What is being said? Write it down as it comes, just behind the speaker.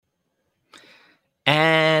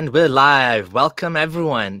And we're live. Welcome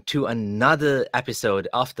everyone to another episode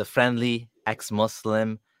of the Friendly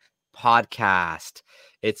Ex-Muslim podcast.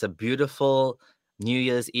 It's a beautiful New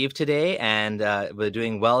Year's Eve today, and we're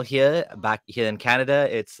doing well here, back here in Canada.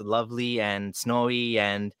 It's lovely and snowy,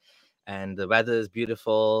 and the weather is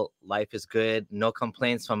beautiful. Life is good. No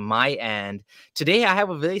complaints from my end. Today, I have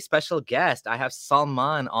a very special guest. I have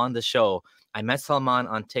Salman on the show. I met Salman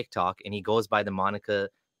on TikTok, and he goes by the moniker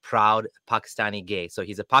Proud Pakistani Gay. So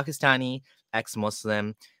he's a Pakistani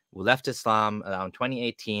ex-Muslim who left Islam around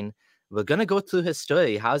 2018. We're going to go through his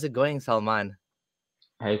story. How's it going, Salman?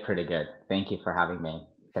 Hey, pretty good. Thank you for having me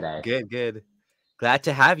today. Good. Glad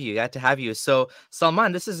to have you. So,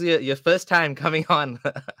 Salman, this is your first time coming on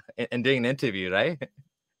and doing an interview, right?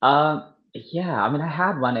 Yeah, I mean, I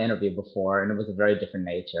had one interview before and it was a very different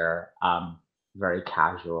nature, very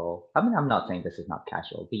casual. I mean, I'm not saying this is not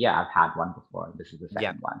casual, but yeah, I've had one before and this is the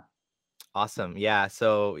second one. Awesome. Yeah.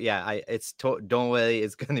 So yeah, don't worry,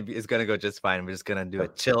 it's gonna go just fine. We're just gonna do a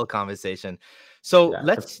chill conversation. So Yeah,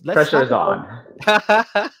 let's pressure is on.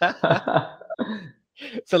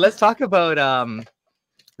 So let's talk about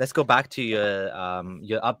let's go back to your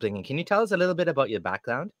upbringing. Can you tell us a little bit about your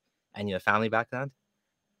background and your family background?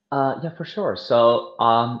 Yeah, for sure. So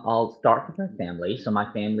I'll start with my family. So my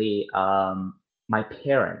family, my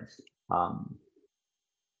parents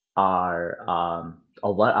are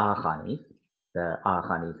Agha Khanis. The Agha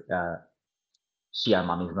Khanis, Shia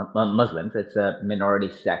Muslims. It's a minority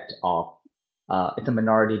sect of, it's a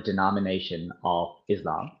minority denomination of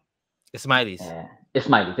Islam. Ismailis.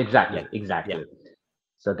 Ismailis, exactly. Yeah.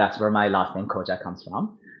 So that's where my last name Khoja comes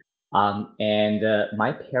from. And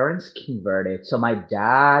my parents converted. So my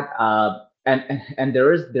dad, and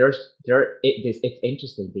it's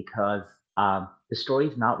interesting because the story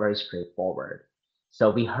is not very straightforward. So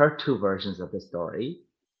we heard two versions of the story,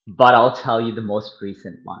 but I'll tell you the most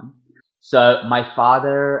recent one. So my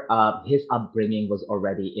father, his upbringing was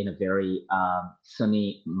already in a very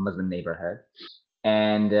Sunni Muslim neighborhood,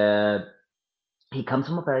 and he comes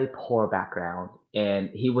from a very poor background, and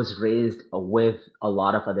he was raised with a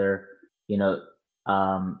lot of other,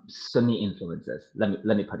 Sunni influences.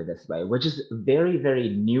 Let me put it this way, which is very very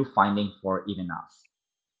new finding for even us.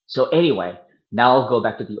 So anyway, now I'll go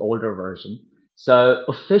back to the older version. So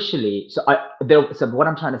officially, so what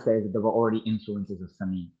I'm trying to say is that there were already influences of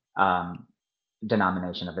Sunni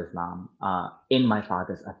denomination of Islam in my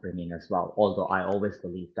father's upbringing as well. Although I always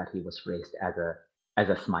believed that he was raised as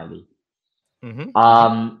a Smiley.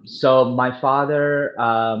 So my father,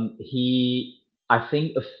 I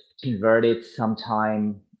think converted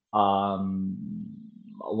sometime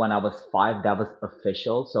when I was 5. That was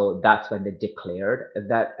official. So that's when they declared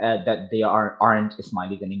that they aren't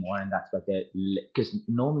Ismailis anymore, and that's what because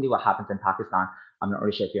normally what happens in Pakistan, I'm not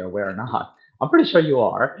really sure if you're aware or not. I'm pretty sure you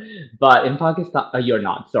are, but in Pakistan, you're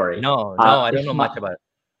not. Sorry. No, I don't know much about it.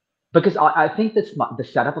 Because I think the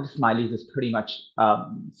setup of Smileys is pretty much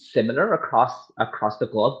similar across the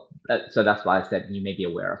globe. So that's why I said you may be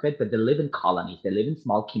aware of it. But they live in colonies. They live in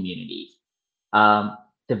small communities.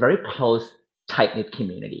 They're very close, tight-knit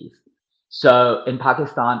communities. So in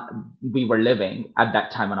Pakistan, we were living at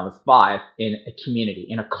that time when I was 5 in a community,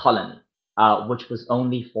 in a colony, which was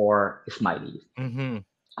only for Ismailis.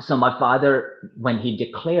 So my father, when he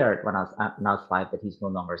declared when I was 5 that he's no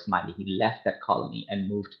longer Ismaili, he left that colony and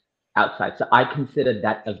moved outside. So I consider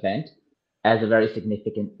that event as a very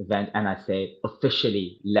significant event, and I say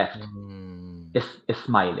officially left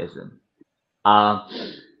Ismailism.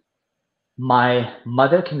 My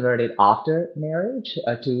mother converted after marriage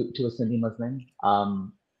to a Sunni Muslim,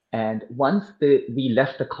 and once we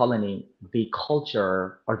left the colony, the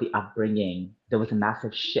culture or the upbringing, there was a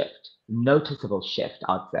massive shift, noticeable shift,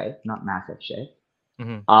 I'd say, not massive shift.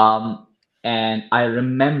 And I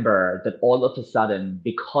remember that all of a sudden,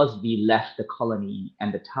 because we left the colony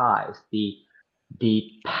and the ties,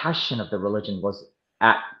 the passion of the religion was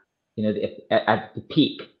at at the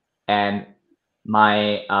peak, and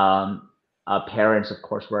my parents, of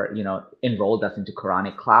course, were enrolled us into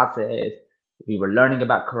Quranic classes. We were learning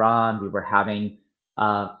about Quran. We were having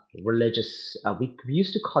religious, we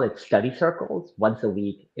used to call it study circles once a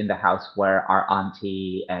week in the house, where our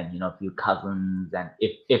auntie and a few cousins, and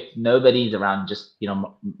if nobody's around, just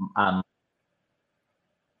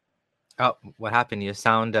Oh, what happened? Your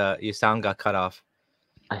sound got cut off.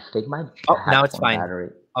 I think my now it's fine. Battery.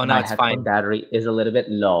 Oh, now it's fine. Battery is a little bit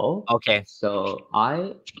low. Okay. So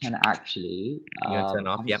I can actually turn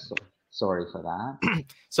off. Yep. Sorry for that.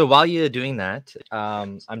 So while you're doing that,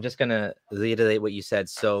 I'm just gonna reiterate what you said.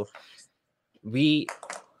 So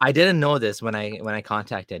I didn't know this when I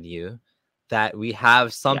contacted you, that we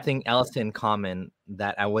have something else in common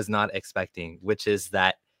that I was not expecting, which is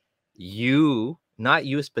that you, not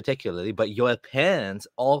you particularly, but your parents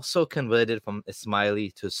also converted from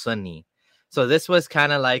Ismaili to Sunni. So this was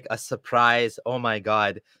kind of like a surprise. Oh my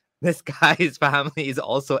God, this guy's family is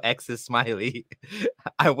also ex-Ismaili.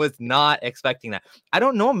 I was not expecting that. I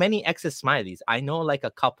don't know many ex-Ismailis. I know like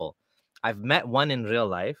a couple. I've met one in real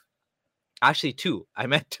life. Actually, two. I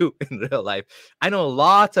met two in real life. I know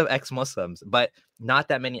lots of ex-Muslims, but not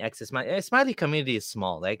that many ex-Ismaili. Ismaili community is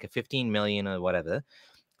small, like 15 million or whatever.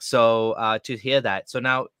 So to hear that, so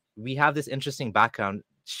now we have this interesting background,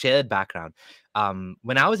 shared background.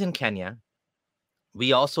 When I was in Kenya,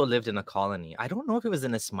 we also lived in a colony. I don't know if it was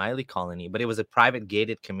an Ismaili colony, but it was a private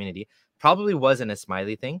gated community. Probably was an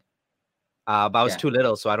Ismaili thing. But I was too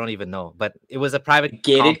little, so I don't even know. But it was a private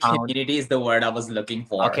gated compound. Community is the word I was looking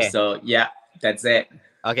for. Okay. So yeah, that's it.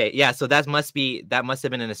 Okay, yeah. So that must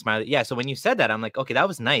have been an Ismaili. Yeah. So when you said that, I'm like, okay, that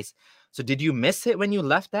was nice. So did you miss it when you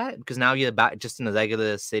left that? Because now you're back just in a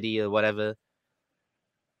regular city or whatever.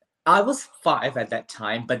 I was 5 at that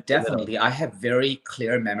time, but definitely I have very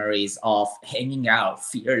clear memories of hanging out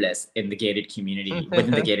fearless in the gated community,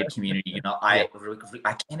 within the gated community. You know, I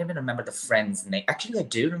can't even remember the friends' name. Actually, I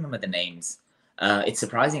do remember the names. It's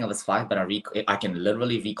surprising I was 5, but I can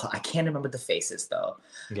literally recall. I can't remember the faces though.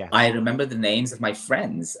 Yeah. I remember the names of my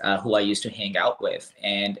friends who I used to hang out with,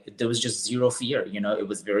 and there was just zero fear. You know, it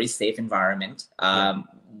was very safe environment.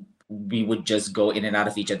 We would just go in and out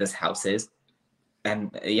of each other's houses.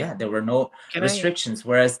 And yeah, there were no restrictions.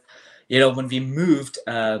 Whereas, you know, when we moved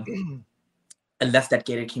and left that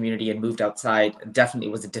gated community and moved outside, definitely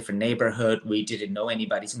it was a different neighborhood. We didn't know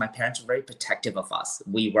anybody. So my parents were very protective of us.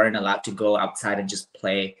 We weren't allowed to go outside and just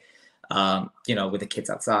play, you know, with the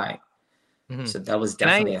kids outside. So that was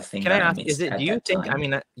definitely a thing. Can I ask, do you think, I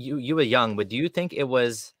mean, you were young, but do you think it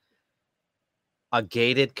was a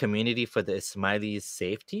gated community for the Ismailis'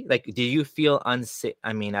 safety? Like, do you feel unsafe?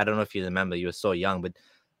 I mean, I don't know if you remember, you were so young, but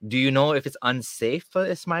do you know if it's unsafe for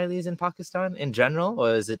Ismailis in Pakistan in general?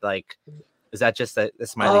 Or is it like, is that just a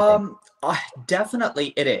Ismaili thing?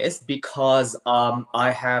 Definitely it is, because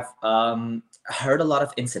I have heard a lot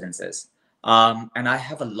of incidences, and I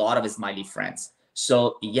have a lot of Ismaili friends.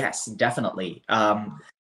 So yes, definitely.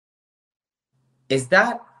 Is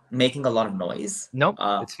that making a lot of noise? Nope,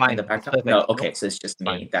 it's fine. In the background? No, okay, so it's just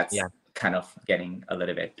me. That's kind of getting a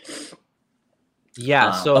little bit.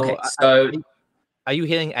 Yeah. So, okay, so are you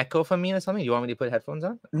hearing echo from me or something? You want me to put headphones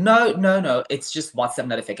on? No. It's just WhatsApp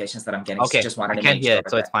notifications that I'm getting. Okay, just wanted to make sure.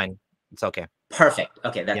 So that. It's fine. It's okay. Perfect.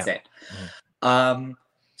 Okay, that's it.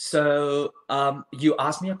 So you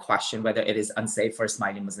asked me a question whether it is unsafe for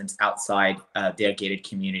Ismaili Muslims outside their gated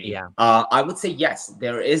community. Yeah. I would say yes,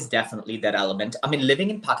 there is definitely that element. I mean, living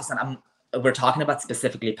in Pakistan, we're talking about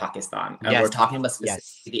specifically Pakistan, and we're talking about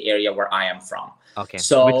specifically the area where I am from. Okay.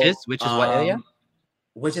 So which is what area?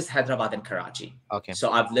 Which is Hyderabad and Karachi. Okay.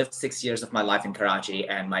 So I've lived 6 years of my life in Karachi,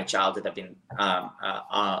 and my childhood have been.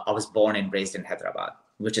 I was born and raised in Hyderabad,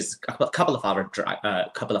 which is a couple of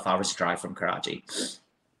hours drive from Karachi.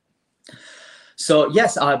 So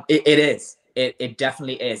yes, it is. It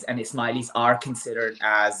definitely is, and Ismailis are considered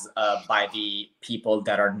as by the people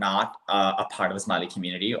that are not a part of Ismaili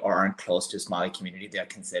community or aren't close to Ismaili community. They are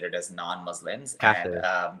considered as non-Muslims, and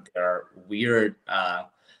there are weird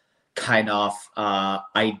kind of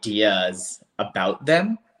ideas about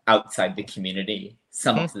them outside the community.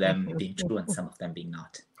 Some of them being true, and some of them being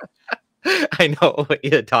not. I know what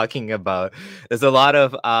you're talking about. There's a lot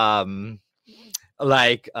of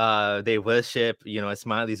they worship,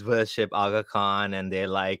 Ismailis worship Aga Khan, and they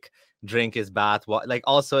like drink his bath, like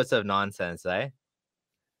all sorts of nonsense, right?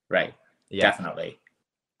 Right. Yeah. Definitely.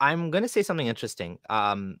 I'm gonna say something interesting.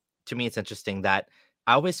 To me, it's interesting that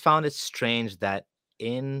I always found it strange that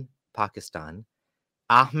in Pakistan,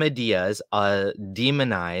 Ahmadiyyas are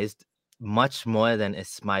demonized much more than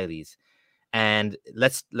Ismailis. And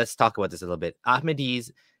let's talk about this a little bit.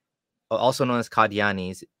 Ahmadis, also known as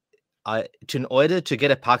Qadianis, in order to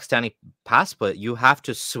get a Pakistani passport, you have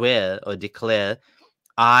to swear or declare,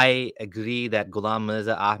 I agree that Ghulam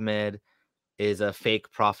Mirza Ahmed is a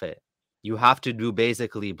fake prophet. You have to do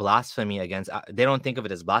basically blasphemy against, they don't think of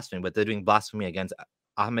it as blasphemy, but they're doing blasphemy against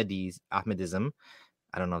Ahmadism.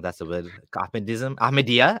 I don't know if that's the word.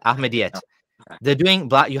 Ahmadiyyat. They're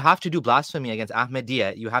doing, you have to do blasphemy against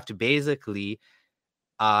Ahmadiyya. You have to basically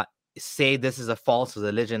say this is a false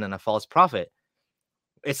religion and a false prophet.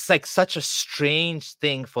 It's like such a strange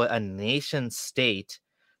thing for a nation state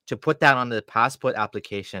to put that on the passport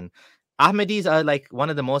application. Ahmadis are like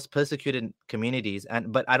one of the most persecuted communities,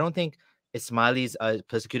 but I don't think Ismailis are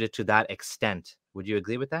persecuted to that extent. Would you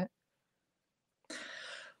agree with that?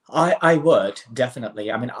 I would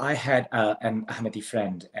definitely. I mean, I had an Ahmadi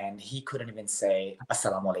friend, and he couldn't even say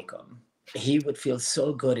Assalamu alaikum. He would feel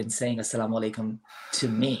so good in saying Assalamu alaikum to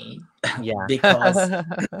me Yeah.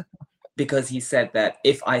 because he said that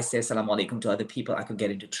if I say Assalamu alaikum to other people, I could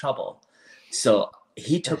get into trouble. So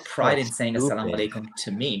he took That's so pride in saying Assalamu stupid. alaikum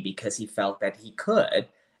to me because he felt that he could,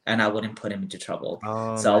 and I wouldn't put him into trouble.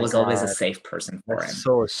 Oh So I my was always a God. safe person for That's him.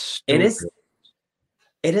 so It stupid. is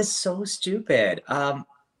it is so stupid.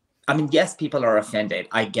 I mean, yes, people are offended.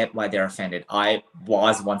 I get why they're offended. I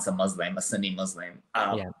was once a Muslim, a Sunni Muslim.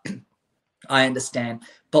 Yeah. I understand.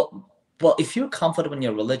 But well, if you're comfortable in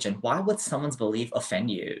your religion, why would someone's belief offend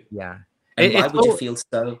you? Yeah. And why It's would you so feel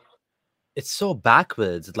so? it's so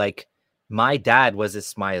backwards. Like my dad was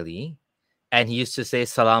Ismaili and he used to say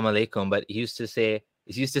salam alaikum, but he used to say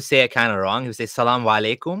it kind of wrong. He would say salam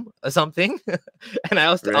walaikum or something. And I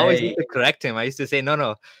always used Right. to correct him. I used to say,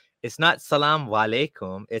 no, it's not salam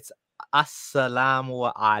walaikum, it's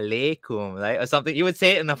assalamu alaikum, right? Or something. He would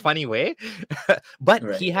say it in a funny way. But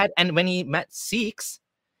Right. he had, and when he met Sikhs,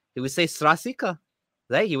 he would say Srasika,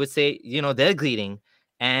 right? He would say, their greeting.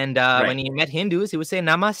 And when Right. he met Hindus, he would say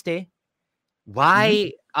Namaste. Mhm.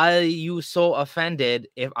 Why are you so offended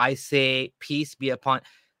if I say peace be upon?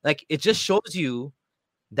 Like, it just shows you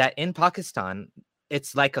that in Pakistan,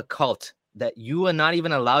 it's like a cult that you are not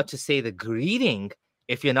even allowed to say the greeting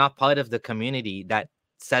if you're not part of the community that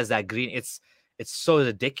says that greeting. It's so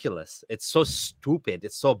ridiculous. It's so stupid.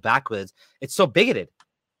 It's so backwards. It's so bigoted.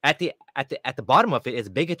 At the bottom of it is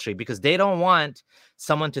bigotry because they don't want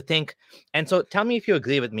someone to think. And so tell me if you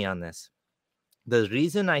agree with me on this. The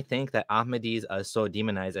reason I think that Ahmadis are so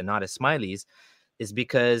demonized and not Ismailis is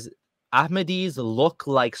because Ahmadis look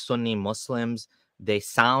like Sunni Muslims. They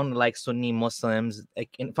sound like Sunni Muslims.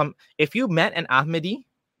 Like if you met an Ahmadi,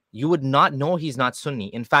 you would not know he's not Sunni.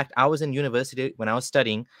 In fact, I was in university when I was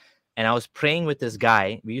studying and I was praying with this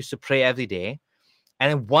guy. We used to pray every day.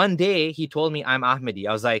 And then one day he told me I'm Ahmadi.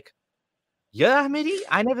 I was like, you're Ahmadi?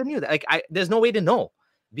 I never knew that. Like, there's no way to know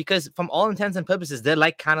because from all intents and purposes, they're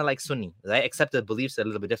like kind of like Sunni, right? Except the beliefs are a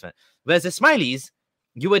little bit different. Whereas Ismailis,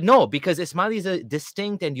 you would know because Ismailis are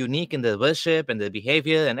distinct and unique in their worship and their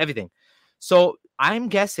behavior and everything. So I'm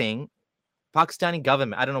guessing Pakistani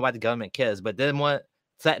government, I don't know why the government cares, but they're more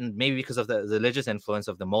threatened, maybe because of the religious influence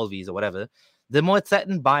of the Maulvis or whatever. They're more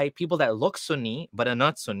threatened by people that look Sunni but are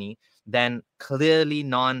not Sunni than clearly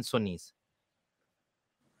non-Sunnis.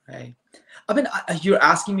 Right. I mean, you're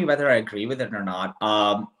asking me whether I agree with it or not.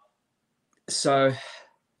 So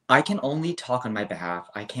I can only talk on my behalf.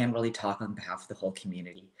 I can't really talk on behalf of the whole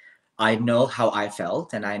community. I know how I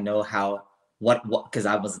felt, and I know how what because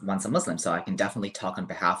I was once a Muslim, so I can definitely talk on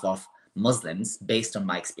behalf of Muslims based on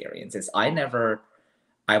my experiences. I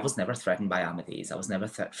was never threatened by Ahmadis. I was never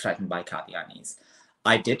threatened by Qadianis.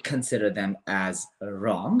 I did consider them as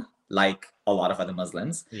wrong, like a lot of other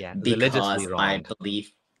Muslims, Yeah, because religiously I wrong.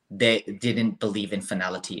 believe they didn't believe in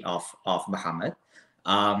finality of Muhammad,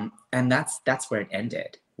 and that's where it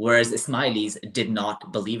ended. Whereas Ismailis did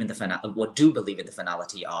not believe in do believe in the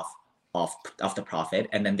finality of the Prophet,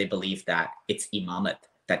 and then they believe that it's Imamat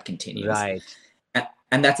that continues. Right.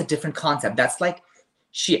 And that's a different concept. That's like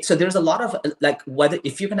Shia. So there's a lot of like whether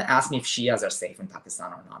if you're going to ask me if Shias are safe in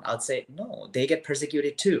Pakistan or not, I would say no, they get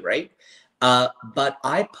persecuted too, right? But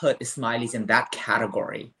I put Ismailis in that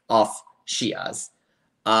category of Shias,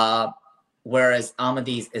 whereas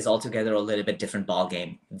Ahmadis is altogether a little bit different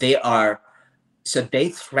ballgame. They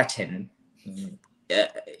threaten.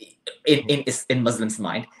 In Muslims'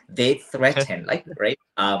 mind, they threaten like right.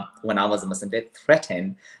 When I was a Muslim, they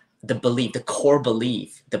threaten the belief, the core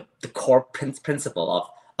belief, the core principle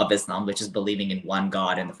of Islam, which is believing in one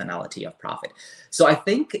God and the finality of Prophet. So I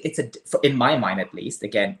think it's in my mind at least.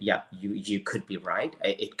 Again, yeah, you could be right.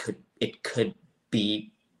 It could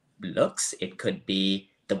be looks. It could be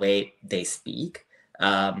the way they speak.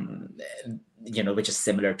 Which is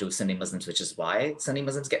similar to Sunni Muslims, which is why Sunni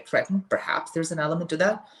Muslims get threatened. Perhaps there's an element to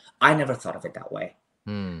that. I never thought of it that way.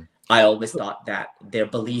 I always thought that their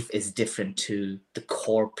belief is different to the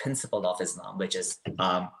core principle of Islam, which is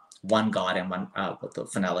one God and one the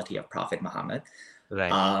finality of Prophet Muhammad.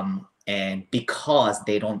 Right. And because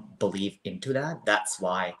they don't believe into that, that's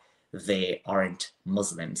why they aren't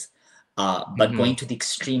Muslims. But going to the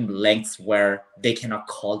extreme lengths where they cannot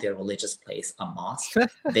call their religious place a mosque,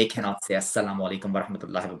 they cannot say Assalamu alaikum wa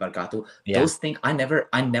rahmatullahi wa barakatuh. Yeah. Those things I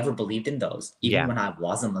never believed in those, even when I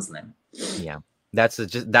was a Muslim. Yeah, that's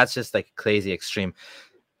just like crazy extreme.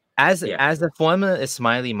 As a former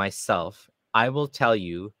Ismaili myself, I will tell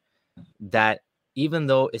you that even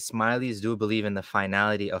though Ismailis do believe in the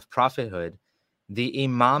finality of prophethood, the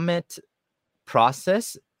imamate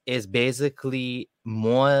process is basically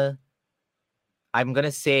more, I'm going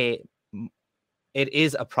to say, it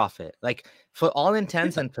is a prophet. Like, for all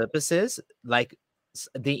intents and purposes, like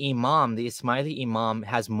the Imam, the Ismaili Imam,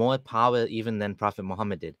 has more power even than Prophet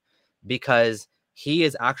Muhammad did, because he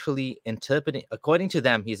is actually interpreting, according to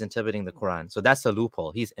them, he's interpreting the Quran. So that's the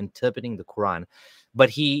loophole. He's interpreting the Quran, but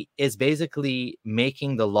he is basically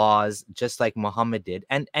making the laws just like Muhammad did.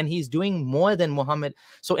 And he's doing more than Muhammad.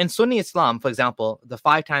 So in Sunni Islam, for example, the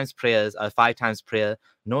 5 times prayers are 5 times prayer.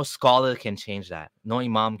 No scholar can change that. No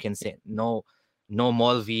Imam can say, no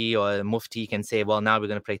Maulvi or Mufti can say, well, now we're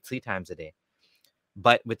going to pray 3 times a day.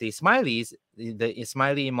 But with the Ismailis, the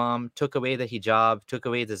Ismaili Imam took away the hijab, took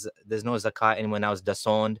away there's no zakat anymore. Now it's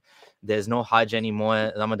disowned. There's no Hajj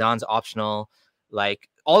anymore. Ramadan's optional. Like,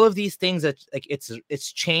 all of these things that, like,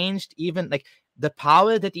 it's changed. Even like the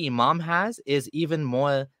power that the Imam has is even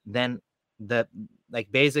more than the, like,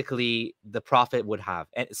 basically the Prophet would have,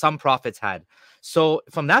 and some prophets had. So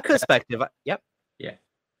from that perspective, yep. Yeah.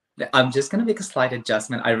 I'm just going to make a slight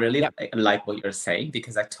adjustment. I really like what you're saying,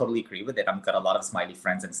 because I totally agree with it. I've got a lot of Ismaili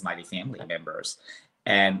friends and Ismaili family members.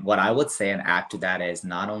 And what I would say and add to that is,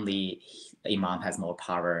 not only Imam has more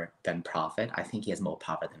power than Prophet, I think he has more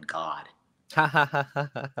power than God.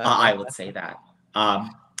 I would say that.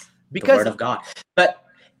 Because the word of God. But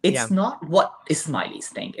it's not what Ismailis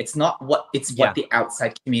think. It's not what what the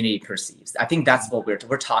outside community perceives. I think that's what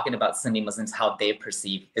we're talking about. Sunni Muslims, how they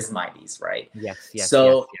perceive Ismailis, right?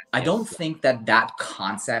 So I don't think that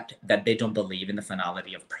concept that they don't believe in the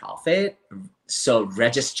finality of Prophet so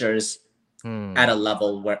registers at a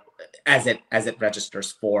level where as it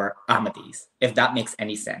registers for Ahmadis, if that makes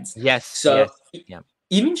any sense. So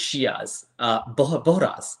even Shias,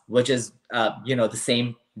 Bohras, which is the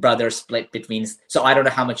same brother split between, so I don't know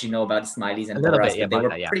how much you know about Ismailis and Bohras, but they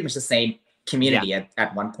were pretty much the same community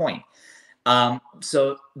at one point.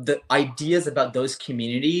 So the ideas about those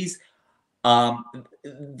communities,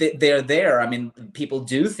 they're there. I mean, people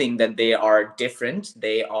do think that they are different.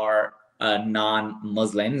 They are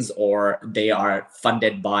non-Muslims, or they are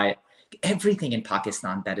funded by everything in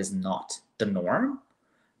Pakistan that is not the norm.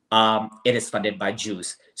 It is funded by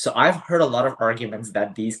Jews. So I've heard a lot of arguments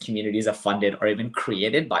that these communities are funded or even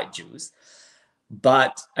created by Jews.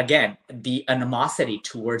 But again, the animosity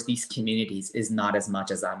towards these communities is not as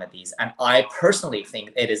much as Ahmadis. And I personally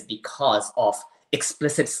think it is because of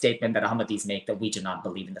explicit statement that Ahmadis make that we do not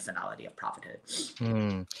believe in the finality of prophethood.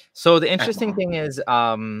 So the interesting thing is,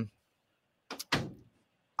 I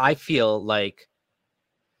feel like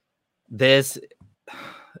they're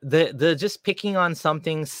just picking on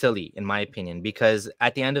something silly, in my opinion, because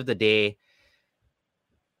at the end of the day,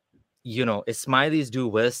 Ismailis do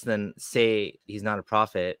worse than say he's not a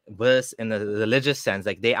prophet, worse in the religious sense.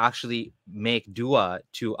 Like, they actually make dua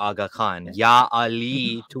to Aga Khan, Ya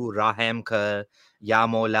Ali tu Rahem Kar, Ya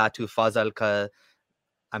Mola tu Fazal Kar.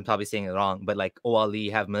 I'm probably saying it wrong, but like, oh Ali,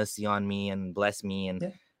 have mercy on me and bless me.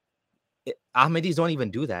 And Ahmadis don't even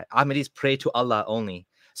do that. Ahmadis pray to Allah only.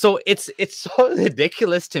 So it's so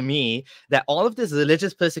ridiculous to me that all of this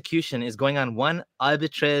religious persecution is going on one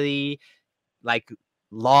arbitrary, like,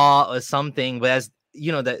 law or something, whereas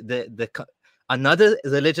the another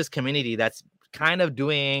religious community that's kind of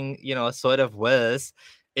doing sort of worse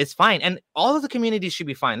is fine, and all of the communities should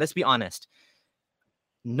be fine. Let's be honest.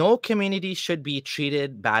 No community should be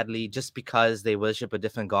treated badly just because they worship a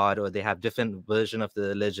different god or they have different version of the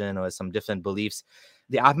religion or some different beliefs.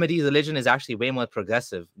 The Ahmadi religion is actually way more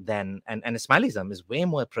progressive than, and Ismailism is way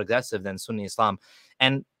more progressive than Sunni Islam.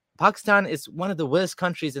 And Pakistan is one of the worst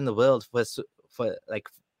countries in the world for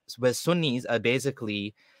where Sunnis are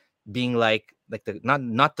basically being like the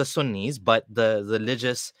not the Sunnis, but the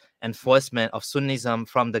religious enforcement of Sunnism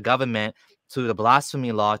from the government to the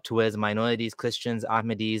blasphemy law towards minorities, Christians,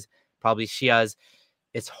 Ahmadis, probably Shias.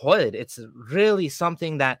 It's horrid. It's really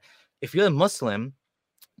something that if you're a Muslim,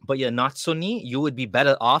 but you're not Sunni, you would be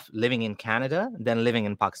better off living in Canada than living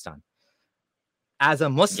in Pakistan. As a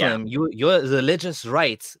Muslim, your religious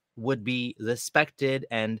rights would be respected,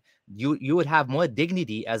 and you would have more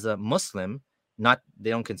dignity as a Muslim. They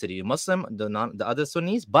don't consider you Muslim, the other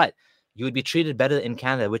Sunnis, but you would be treated better in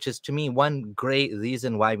Canada, which is, to me, one great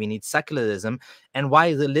reason why we need secularism and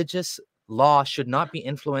why religious law should not be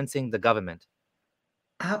influencing the government.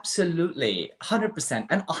 Absolutely, 100%.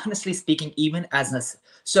 And honestly speaking, even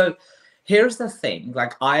so here's the thing,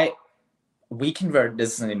 like we converted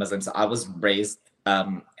as Sunni Muslims. I was raised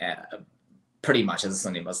pretty much as a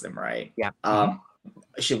Sunni Muslim, right?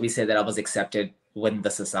 Should we say that I was accepted within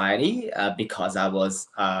the society because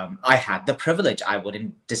I had the privilege. I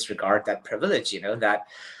wouldn't disregard that privilege, that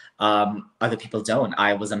other people don't.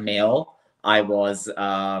 I was a male I was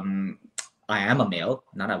I am a male,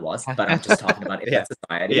 not I was, but I'm just talking about in that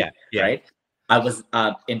society, right? I was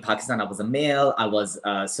in Pakistan, I was a male, I was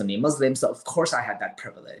Sunni Muslim, so of course I had that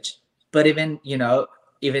privilege. But even,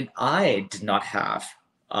 even I did not have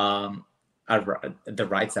the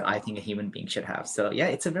rights that I think a human being should have. So yeah,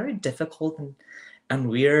 it's a very difficult and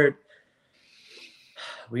weird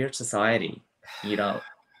society,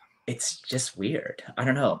 It's just weird. I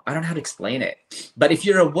don't know. I don't know how to explain it. But if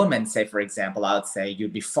you're a woman, say, for example, I would say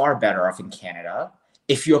you'd be far better off in Canada.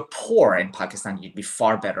 If you're poor in Pakistan, you'd be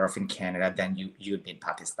far better off in Canada than you'd be in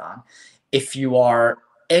Pakistan. If you are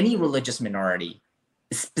any religious minority,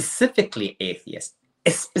 specifically atheist,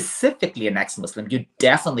 specifically an ex-Muslim, you'd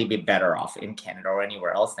definitely be better off in Canada or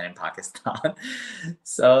anywhere else than in Pakistan.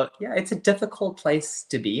 So yeah, it's a difficult place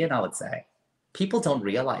to be in, I would say. People don't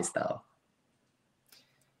realize, though.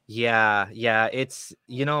 Yeah, it's,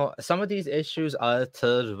 some of these issues are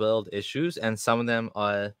third world issues, and some of them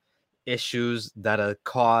are issues that are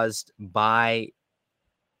caused by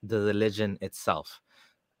the religion itself.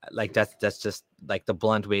 Like that's just like the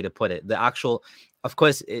blunt way to put it. The actual, of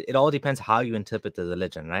course, it all depends how you interpret the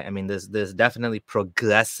religion, right? I mean, there's definitely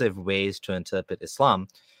progressive ways to interpret Islam,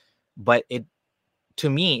 but to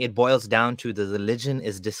me, it boils down to the religion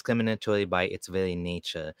is discriminatory by its very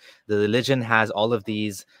nature. The religion has all of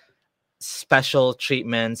these special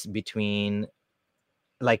treatments between,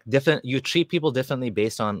 like, different, you treat people differently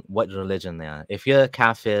based on what religion they are. If you're a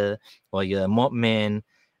kafir or you're a mu'min,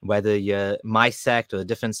 whether you're my sect or a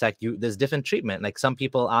different sect, there's different treatment. Like, some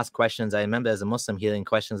people ask questions. I remember as a Muslim hearing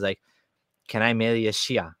questions like, can I marry a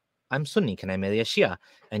Shia? I'm Sunni, can I marry a Shia?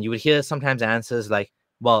 And you would hear sometimes answers like,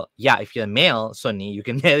 well, yeah, if you're a male Sunni, you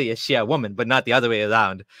can marry a Shia woman, but not the other way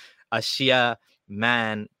around. A Shia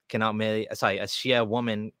man cannot marry, a Shia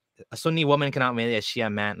woman, a Sunni woman cannot marry a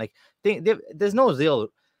Shia man. Like, there's no real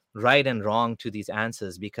right and wrong to these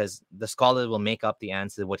answers, because the scholar will make up the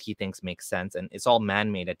answer what he thinks makes sense, and it's all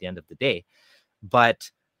man-made at the end of the day.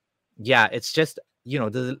 But yeah, it's just,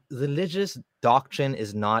 the religious doctrine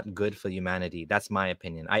is not good for humanity. That's my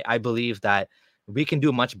opinion. I believe that we can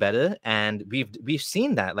do much better, and we've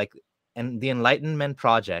seen that, like, in the Enlightenment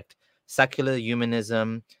project, secular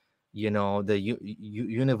humanism, the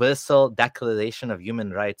Universal Declaration of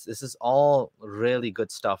Human Rights. This is all really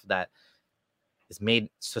good stuff that has made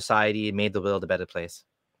the world a better place.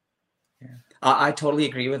 Yeah, I totally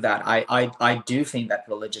agree with that. I do think that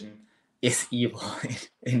religion is evil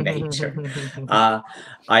in nature.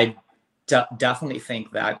 I definitely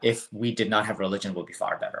think that if we did not have religion, we'd be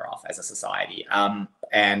far better off as a society.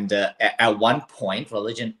 And at one point,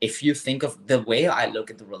 religion, if you think of the way I look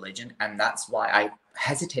at the religion, and that's why I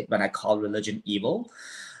hesitate when I call religion evil,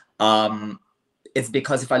 it's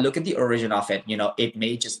because if I look at the origin of it, it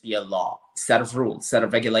may just be a law, set of rules, set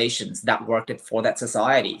of regulations that worked it for that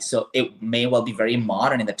society. So it may well be very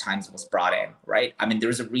modern in the times it was brought in, right? I mean,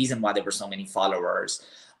 there's a reason why there were so many followers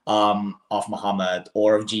of Muhammad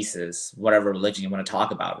or of Jesus, whatever religion you want to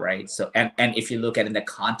talk about, right? So, and if you look at it in the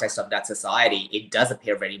context of that society, it does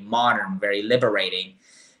appear very modern, very liberating,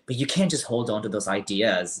 but you can't just hold on to those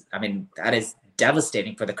ideas. I mean, that is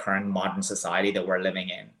devastating for the current modern society that we're living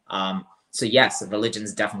in. So yes, religion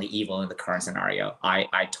is definitely evil in the current scenario.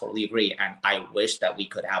 I totally agree. And I wish that we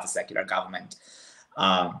could have a secular government.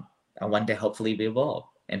 And one day, hopefully we will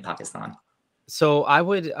in Pakistan. So I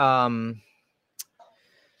would,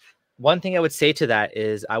 one thing I would say to that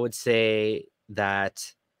is, I would say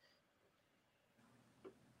that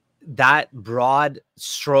broad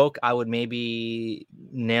stroke, I would maybe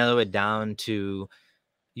narrow it down to,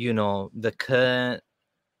 the current,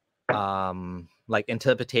 like,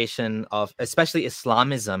 interpretation of, especially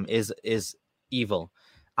Islamism, is evil.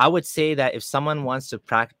 I would say that if someone wants to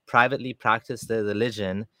privately practice their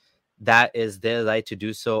religion, that is their right to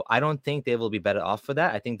do so. I don't think they will be better off for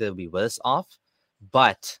that. I think they'll be worse off.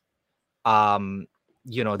 But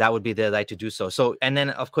that would be their right to do so. So, and then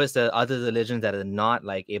of course there are other religions that are not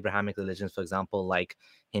like Abrahamic religions, for example, like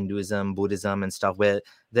Hinduism, Buddhism, and stuff, where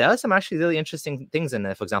there are some actually really interesting things in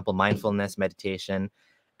there. For example, mindfulness, meditation,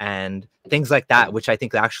 and things like that, which I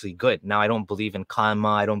think are actually good. Now, I don't believe in karma,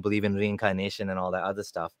 I don't believe in reincarnation and all that other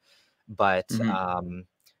stuff, but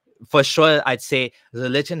for sure, I'd say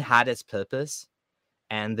religion had its purpose,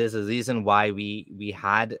 and there's a reason why we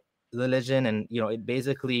had religion. And it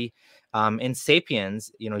basically, in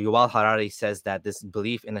Sapiens, Yuval Harari says that this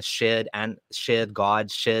belief in a shared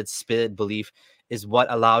God, shared spirit belief is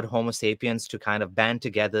what allowed Homo sapiens to kind of band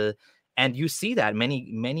together. And you see that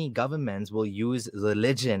many governments will use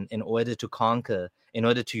religion in order to conquer, in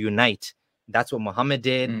order to unite. That's what Muhammad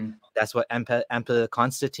did. That's what Emperor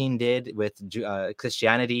Constantine did with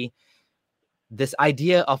Christianity. this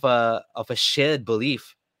idea of a shared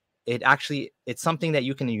belief, it's something that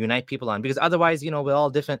you can unite people on, because otherwise, we're all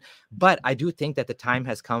different. But I do think that the time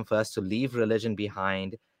has come for us to leave religion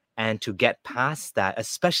behind and to get past that,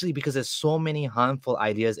 especially because there's so many harmful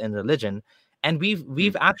ideas in religion. And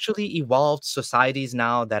we've actually evolved societies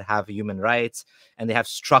now that have human rights, and they have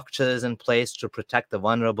structures in place to protect the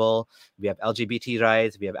vulnerable. We have LGBT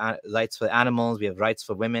rights, we have rights for animals, we have rights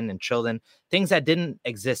for women and children, things that didn't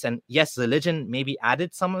exist. And yes, religion maybe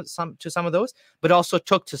added some to some of those, but also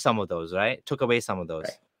took to some of those, right? Took away some of those.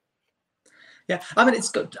 Right. Yeah, I mean,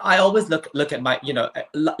 it's good. I always look at my,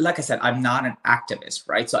 like I said, I'm not an activist,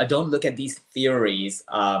 right? So I don't look at these theories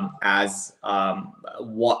as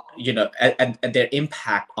what, and their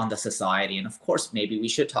impact on the society. And of course, maybe we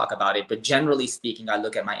should talk about it. But generally speaking, I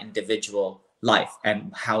look at my individual life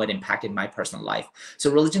and how it impacted my personal life.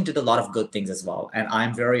 So religion did a lot of good things as well. And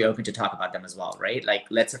I'm very open to talk about them as well, right? Like,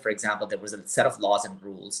 let's say, for example, there was a set of laws and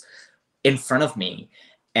rules in front of me,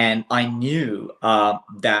 and I knew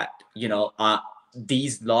that,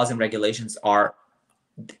 these laws and regulations are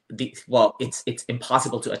it's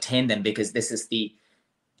impossible to attain them, because this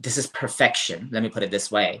is perfection. Let me put it this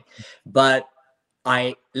way. But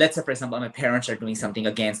let's say, for example, my parents are doing something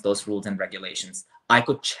against those rules and regulations, I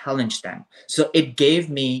could challenge them. So it gave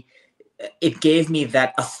me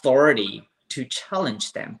that authority to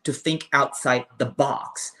challenge them, to think outside the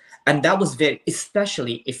box. And that was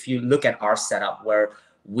especially if you look at our setup, where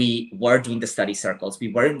we were doing the study circles, we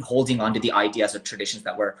weren't holding on to the ideas or traditions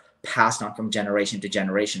that were passed on from generation to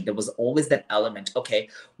generation. There was always that element, okay,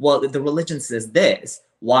 well, the religion says this,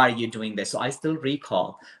 why are you doing this? So I still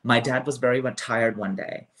recall my dad was very tired one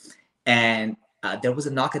day, and there was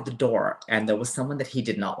a knock at the door, and there was someone that he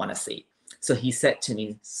did not want to see. So he said to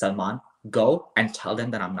me, Salman, go and tell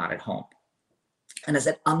them that I'm not at home. And I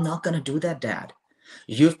said, I'm not going to do that, Dad.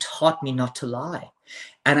 You've taught me not to lie.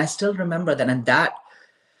 And I still remember that. And that,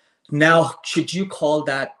 now, should you call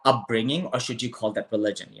that upbringing, or should you call that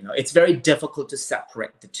religion? It's very difficult to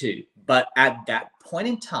separate the two. But at that point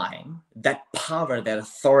in time, that power, that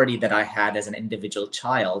authority that I had as an individual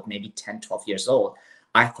child, maybe 10, 12 years old,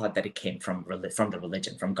 I thought that it came from the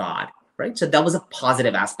religion, from God, right? So that was a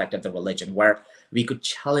positive aspect of the religion, where we could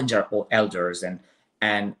challenge our elders and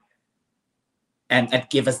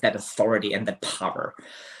give us that authority and that power.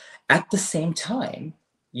 At the same time,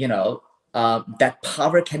 that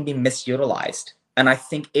power can be misutilized. And I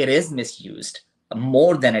think it is misused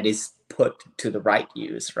more than it is put to the right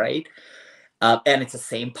use, right? And it's the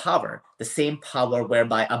same power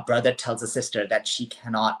whereby a brother tells a sister that she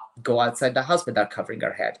cannot go outside the house without covering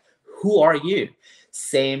her head. Who are you?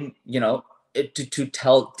 Same, to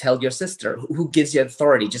tell your sister, who gives you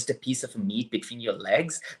authority? Just a piece of meat between your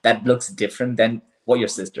legs that looks different than what your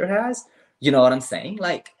sister has? You know what I'm saying?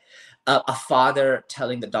 Like, a father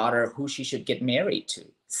telling the daughter who she should get married to.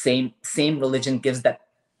 Same religion gives that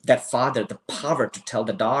father the power to tell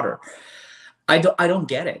the daughter. I don't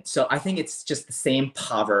get it. So I think it's just the same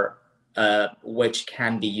power, which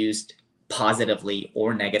can be used positively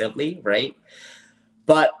or negatively, right?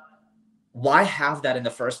 But why have that in the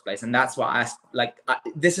first place? And that's why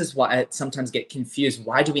this is why I sometimes get confused.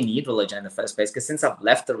 Why do we need religion in the first place? Because since I've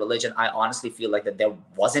left the religion, I honestly feel like that there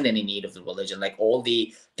wasn't any need of the religion. Like, all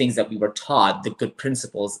the things that we were taught, the good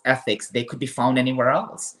principles, ethics, they could be found anywhere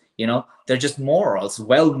else. They're just morals,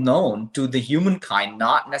 well known to the humankind,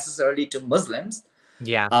 not necessarily to Muslims.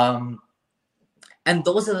 Yeah. And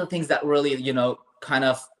those are the things that really, kind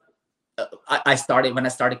of, when I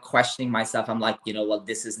started questioning myself, I'm like, well,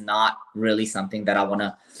 this is not really something that I want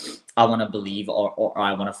to believe or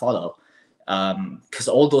I want to follow. Because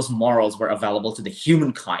all those morals were available to the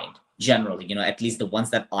humankind generally, at least the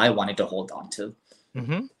ones that I wanted to hold on to.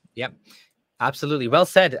 Mm-hmm. Yep. Absolutely. Well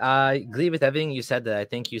said. I agree with everything you said there. I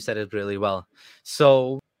think you said it really well.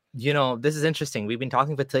 So, this is interesting. We've been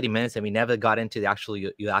talking for 30 minutes and we never got into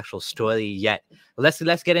your actual story yet.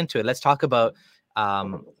 Let's get into it. Let's talk about,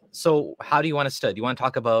 so how do you want to start? Do you want to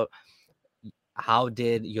talk about how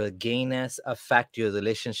did your gayness affect your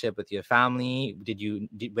relationship with your family?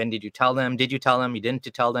 When did you tell them? Did you tell them? You didn't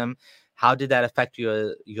tell them? How did that affect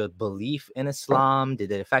your belief in Islam?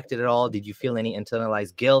 Did it affect it at all? Did you feel any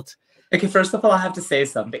internalized guilt? Okay, first of all, I have to say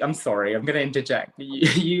something. I'm sorry, I'm going to interject. You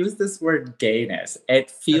use this word gayness.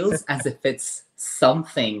 It feels as if it's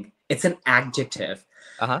something, it's an adjective.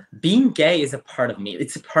 Uh-huh. Being gay is a part of me.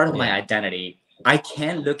 It's a part of my identity. I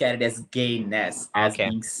can't look at it as gayness, as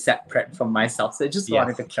being separate from myself. So I just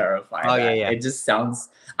wanted to clarify that. Yeah. It just sounds,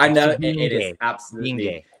 I know it is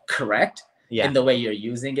absolutely correct. Yeah. In the way you're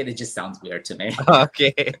using it, it just sounds weird to me.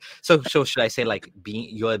 Okay. So should I say like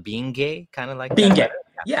you're being gay? Kind of like being that? gay.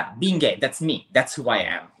 being gay. That's me. That's who I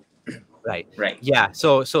am. Right. Right. Yeah.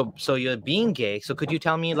 So you're being gay. So could you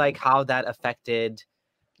tell me like how that affected,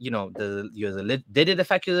 did it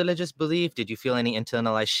affect your religious belief? Did you feel any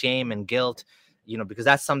internalized shame and guilt? Because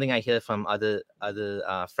that's something I hear from other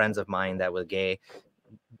friends of mine that were gay.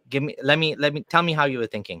 Tell me how you were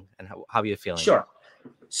thinking and how you're feeling. Sure.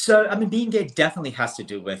 So, I mean, being gay definitely has to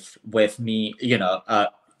do with me,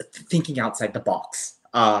 thinking outside the box.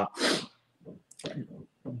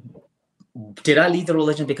 Did I leave the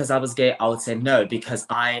religion because I was gay? I would say no, because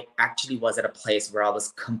I actually was at a place where I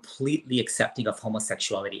was completely accepting of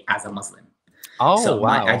homosexuality as a Muslim. Oh, so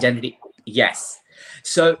wow. My identity, yes.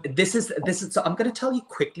 So this is. So I'm going to tell you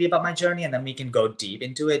quickly about my journey, and then we can go deep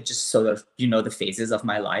into it, just so that you know the phases of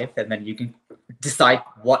my life, and then you can decide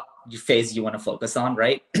what phase you want to focus on,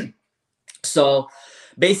 right? So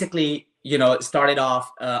basically, it started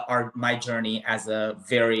off my journey as a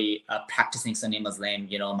very practicing Sunni Muslim.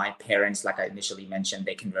 My parents, like I initially mentioned,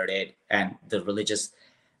 they converted, and the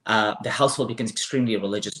household became extremely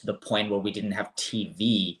religious to the point where we didn't have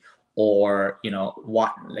TV or we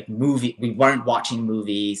weren't watching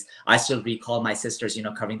movies. I still recall my sisters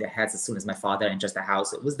covering their heads as soon as my father enters the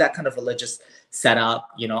house. It was that kind of religious setup.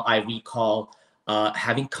 I recall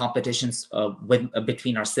having competitions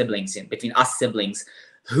between our siblings, between us siblings,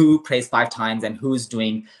 who prays 5 times and who's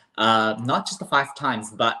doing not just the 5 times,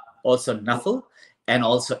 but also Nafil and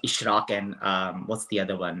also Ishraq and what's the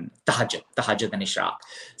other one? Tahajjud and Ishraq.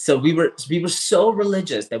 So we were so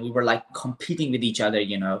religious that we were like competing with each other,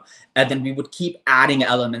 and then we would keep adding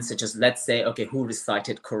elements such as, let's say, okay, who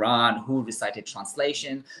recited Quran, who recited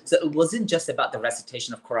translation. So it wasn't just about the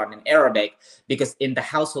recitation of Quran in Arabic, because in the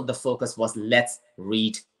household, the focus was let's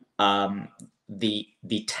read the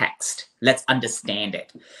text, let's understand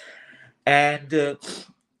it. And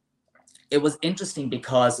it was interesting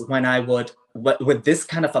because when I would, with this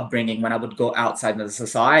kind of upbringing, when I would go outside of the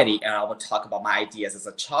society and I would talk about my ideas as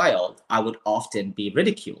a child, I would often be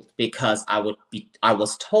ridiculed because I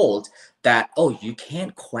was told that, oh, you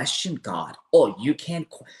can't question God. Oh, you can't.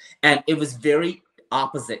 And it was very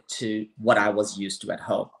opposite to what I was used to at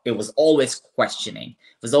home. It was always questioning.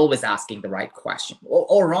 It was always asking the right question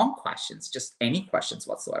or wrong questions, just any questions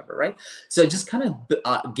whatsoever, right? So just kind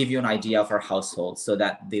of give you an idea of our household so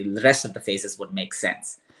that the rest of the phases would make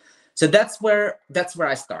sense. So that's where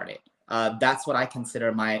I started. That's what I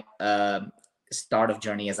consider my start of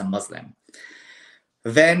journey as a Muslim.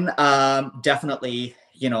 Then definitely,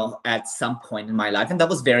 at some point in my life, and that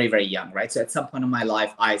was very, very young, right? So at some point in my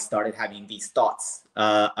life, I started having these thoughts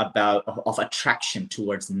of attraction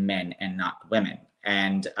towards men and not women.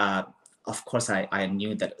 And of course, I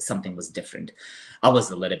knew that something was different. I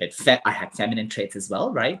was a little bit I had feminine traits as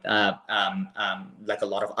well, right? Like a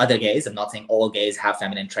lot of other gays. I'm not saying all gays have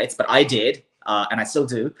feminine traits, but I did, and I still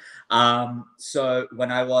do. So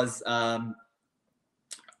when I was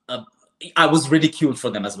ridiculed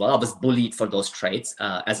for them as well. I was bullied for those traits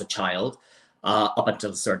as a child up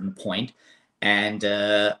until a certain point. And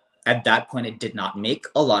at that point, it did not make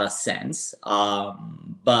a lot of sense.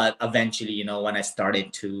 But eventually, when I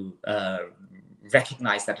started to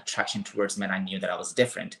recognize that attraction towards men, I knew that I was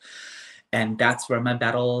different. And that's where my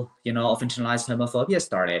battle, of internalized homophobia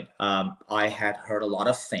started. I had heard a lot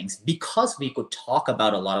of things because we could talk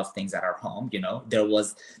about a lot of things at our home. There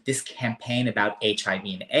was this campaign about HIV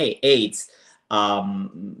and AIDS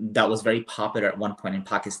that was very popular at one point in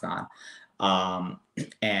Pakistan.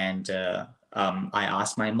 And I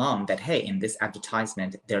asked my mom that, hey, in this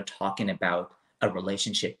advertisement, they're talking about a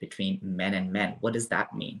relationship between men and men. What does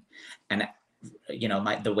that mean? And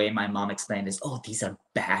the way my mom explained is, oh, these are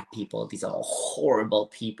bad people. These are horrible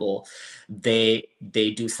people. They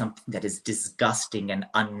do something that is disgusting and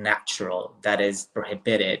unnatural, that is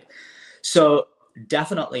prohibited. So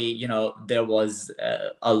definitely, there was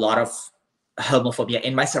a lot of homophobia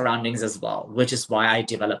in my surroundings as well, which is why I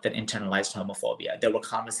developed an internalized homophobia. There were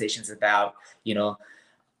conversations about,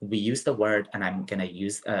 we use the word, and I'm going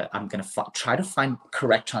to try to find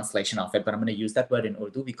correct translation of it, but I'm going to use that word in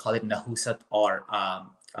Urdu. We call it nahusat or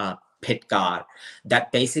pitgar,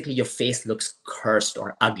 that basically your face looks cursed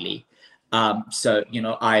or ugly. So,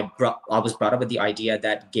 I was brought up with the idea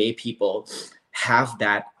that gay people have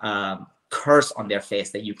that curse on their face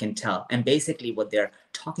that you can tell. And basically what they're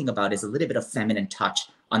talking about is a little bit of feminine touch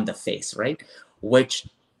on the face, right? Which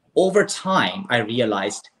over time, I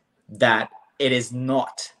realized that it is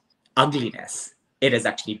not ugliness. It is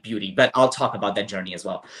actually beauty. But I'll talk about that journey as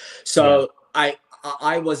well. So yeah.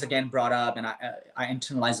 I was again brought up, and I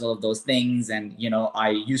internalized all of those things. And I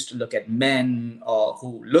used to look at men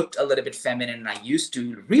who looked a little bit feminine, and I used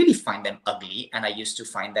to really find them ugly, and I used to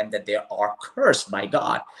find them that they are cursed by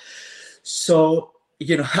God. So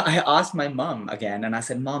I asked my mom again, and I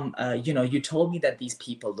said, Mom, you told me that these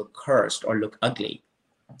people look cursed or look ugly,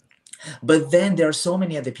 but then there are so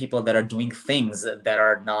many other people that are doing things that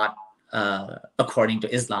are not according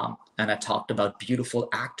to Islam. And I talked about beautiful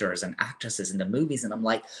actors and actresses in the movies. And I'm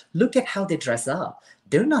like, look at how they dress up.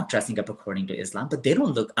 They're not dressing up according to Islam, but they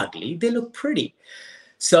don't look ugly. They look pretty.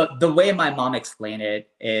 So the way my mom explained it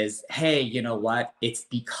is, hey, you know what? It's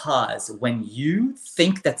because when you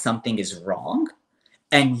think that something is wrong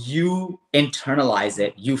and you internalize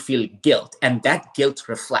it, you feel guilt, and that guilt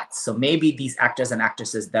reflects. So maybe these actors and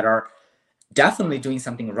actresses that are definitely doing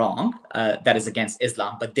something wrong that is against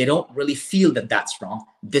Islam, but they don't really feel that that's wrong.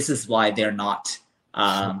 This is why they're not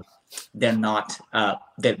looking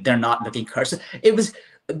cursed. It was,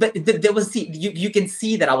 but there was, you can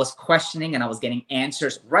see that I was questioning and I was getting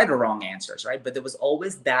answers, right or wrong answers, right? But there was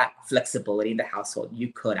always that flexibility in the household.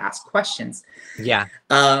 You could ask questions. Yeah.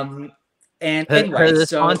 And anyway, her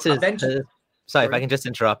response so is, sorry, if I can just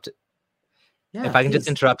interrupt. Yeah, if I can please. just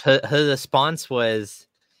interrupt, her response was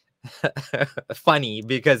funny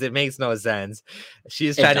because it makes no sense.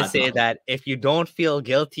 She's trying to say that if you don't feel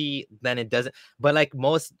guilty, then it doesn't. But like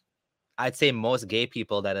I'd say most gay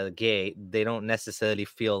people that are gay, they don't necessarily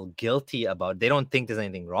feel guilty about it. They don't think there's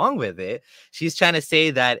anything wrong with it. She's trying to say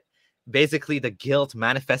that basically the guilt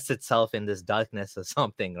manifests itself in this darkness or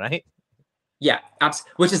something, right? Yeah,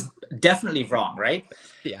 absolutely. Which is definitely wrong, right?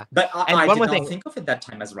 Yeah. But I did not think of it that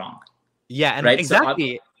time as wrong. Yeah, and right?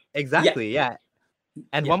 exactly. Yeah.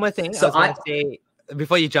 And one more thing I was going to say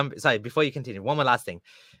before you continue, one more last thing.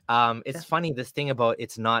 It's funny, this thing about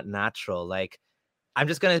it's not natural. Like, I'm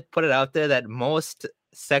just going to put it out there that most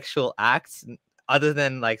sexual acts other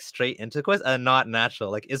than like straight intercourse are not natural.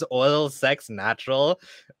 Like, is oral sex natural?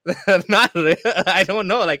 Not really. I don't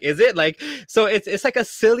know. Like, is it? Like, so it's like a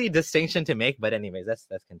silly distinction to make. But anyways, let's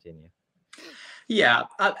continue. Yeah,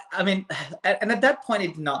 I mean, and at that point,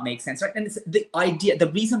 it did not make sense, right? And it's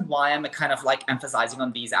the reason why I'm kind of like emphasizing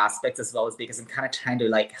on these aspects as well is because I'm kind of trying to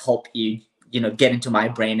like help you, get into my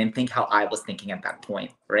brain and think how I was thinking at that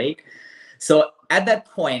point, right? So at that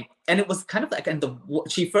point, and it was kind of like, and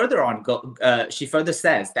she further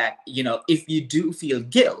says that, if you do feel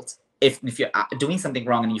guilt, if you're doing something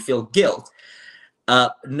wrong and you feel guilt,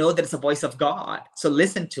 know that it's a voice of God. So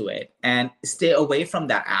listen to it and stay away from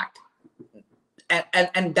that act.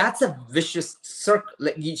 And that's a vicious circle.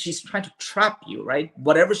 Like, she's trying to trap you, right?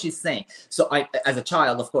 Whatever she's saying. So as a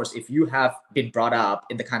child, of course, if you have been brought up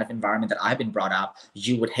in the kind of environment that I've been brought up,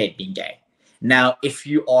 you would hate being gay. Now, if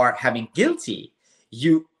you are having guilty,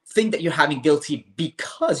 you think that you're having guilty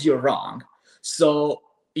because you're wrong. So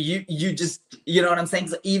you just, you know what I'm saying?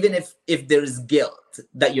 So even if there is guilt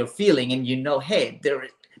that you're feeling and hey,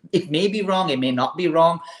 it may be wrong, it may not be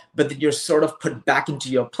wrong, but then you're sort of put back into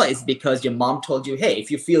your place because your mom told you, hey,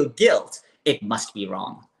 if you feel guilt, it must be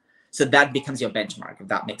wrong. So that becomes your benchmark, if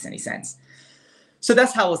that makes any sense. So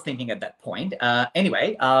that's how I was thinking at that point.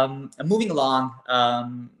 Anyway, moving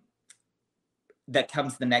along, that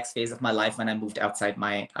comes the next phase of my life when I moved outside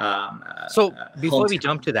my so before we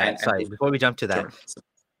jump to that,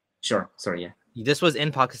 Sure. Sorry, yeah. This was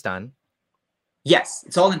in Pakistan. Yes,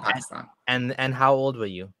 it's all in Pakistan. And how old were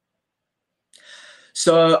you?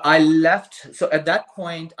 So I left. So at that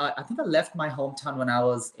point, I think I left my hometown when I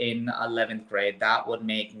was in 11th grade. That would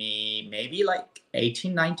make me maybe like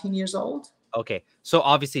 18, 19 years old. Okay. So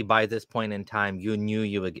obviously by this point in time, you knew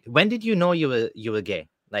you were gay. When did you know you were gay?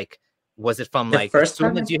 Like, was it from like first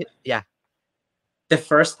time yeah. The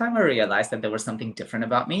first time I realized that there was something different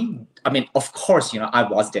about me, I mean, of course, I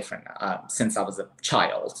was different since I was a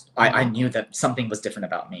child. I knew that something was different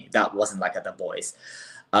about me. That wasn't like other boys.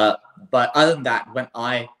 But other than that, when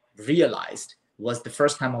I realized was the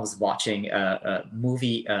first time I was watching a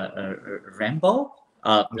movie, Rambo,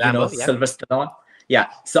 Sylvester Stallone. Yeah.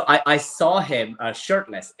 So I saw him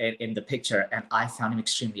shirtless in the picture, and I found him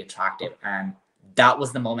extremely attractive. And that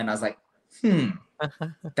was the moment I was like,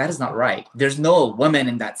 that is not right. There's no woman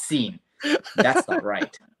in that scene. That's not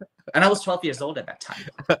right. And I was 12 years old at that time.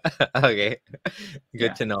 Okay.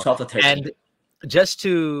 Good to know. 12 or 13. And just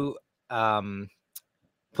to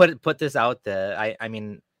put this out there, I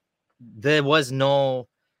mean, there was no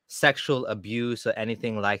sexual abuse or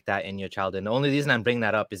anything like that in your childhood. And the only reason I'm bringing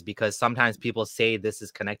that up is because sometimes people say this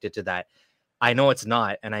is connected to that. I know it's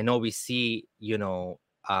not. And I know we see,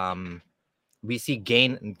 we see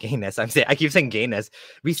gayness. I keep saying gayness.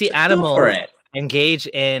 We see animals. engage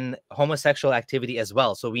in homosexual activity as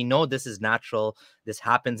well. So we know this is natural. This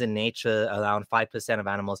happens in nature, around 5% of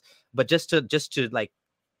animals. But just to like,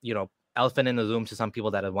 elephant in the room to some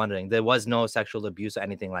people that are wondering, there was no sexual abuse or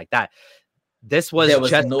anything like that. This was There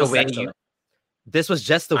was just no the way sexual. you. This was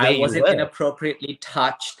just the I way you wasn't were. inappropriately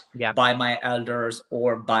touched by my elders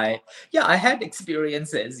or by, I had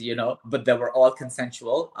experiences, but they were all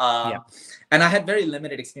consensual. And I had very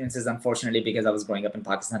limited experiences, unfortunately, because I was growing up in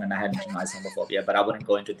Pakistan and I had internalized homophobia, but I wouldn't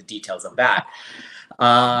go into the details of that.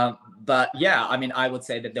 But yeah, I mean, I would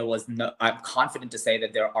say that I'm confident to say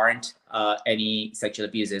that there aren't any sexual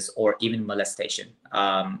abuses or even molestation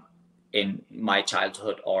in my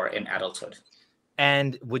childhood or in adulthood.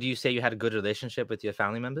 And would you say you had a good relationship with your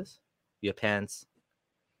family members, your parents?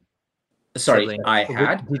 Sorry, siblings? I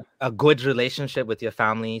had a good relationship with your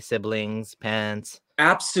family, siblings, parents.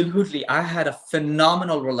 Absolutely, I had a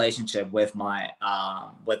phenomenal relationship with my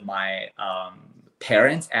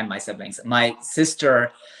parents and my siblings. My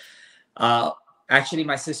sister, actually,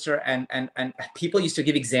 my sister and people used to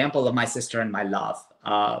give example of my sister and my love.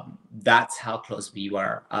 That's how close we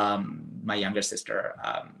were. My younger sister.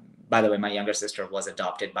 By the way, my younger sister was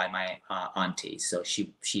adopted by my auntie, so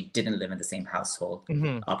she didn't live in the same household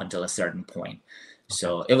up until a certain point. Okay.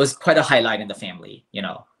 So it was quite a highlight in the family,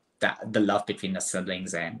 that the love between the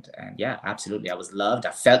siblings and yeah, absolutely, I was loved.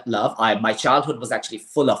 I felt love. My childhood was actually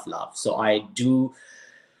full of love, so I do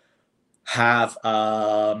have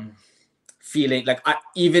feeling like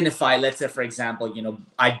even if let's say, for example,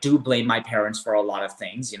 I do blame my parents for a lot of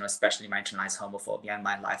things, especially my internalized homophobia, and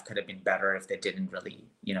my life could have been better if they didn't really,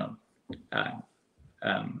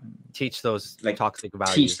 teach those like toxic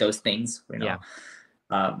values, teach those things,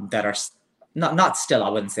 that are not still, I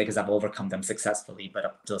wouldn't say, because I've overcome them successfully, but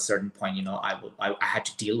up to a certain point, I had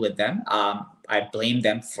to deal with them. I blame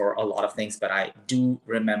them for a lot of things, but I do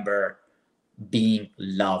remember being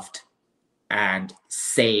loved and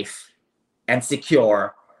safe and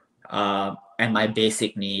secure, and my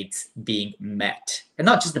basic needs being met. And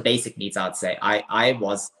not just the basic needs, I would say. I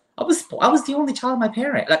was the only child of my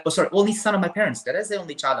parents. Only son of my parents. That is the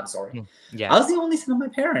only child, I'm sorry. Yeah. I was the only son of my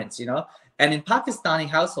parents, And in Pakistani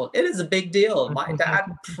household, it is a big deal. My dad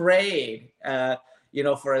prayed,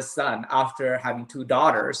 for his son after having 2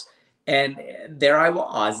 daughters. And there I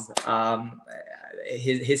was,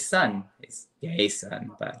 his son, his gay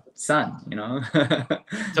son, but son,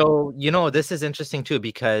 So, this is interesting too,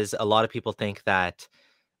 because a lot of people think that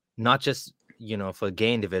not just, for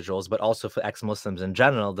gay individuals, but also for ex-Muslims in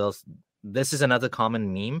general, this is another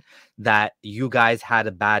common meme that you guys had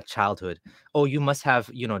a bad childhood. Oh, you must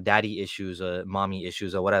have, daddy issues or mommy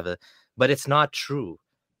issues or whatever. But it's not true.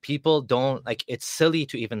 People don't it's silly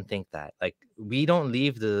to even think that. Like, we don't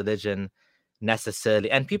leave the religion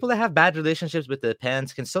necessarily, and people that have bad relationships with their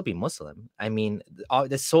parents can still be Muslim. I mean,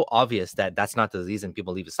 it's so obvious that that's not the reason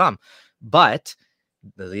people leave Islam. But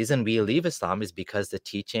the reason we leave Islam is because the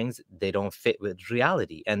teachings, they don't fit with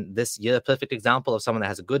reality. And you're a perfect example of someone that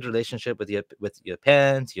has a good relationship with your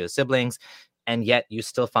parents, your siblings, and yet you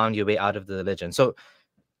still found your way out of the religion. So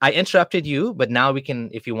I interrupted you, but now we can,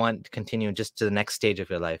 if you want, continue just to the next stage of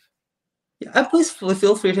your life. Yeah, please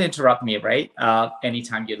feel free to interrupt me, right?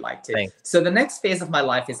 Anytime you'd like to. Thanks. So the next phase of my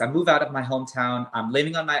life is I move out of my hometown. I'm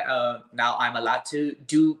living on my own. Now I'm allowed to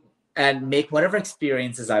do and make whatever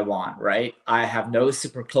experiences I want, right? I have no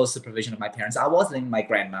super close supervision of my parents. I was living with my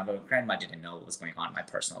grandma, but my grandma didn't know what was going on in my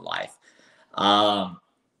personal life.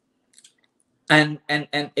 And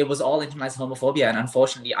it was all internalized homophobia. And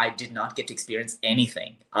unfortunately, I did not get to experience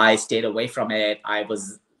anything. I stayed away from it. I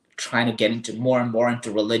was trying to get into more and more into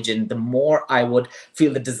religion. The more I would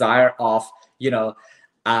feel the desire of,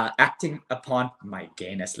 acting upon my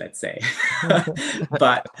gayness, let's say.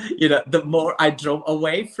 But, the more I drove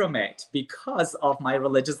away from it because of my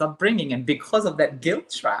religious upbringing and because of that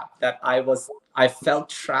guilt trap that I felt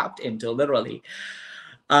trapped into, literally.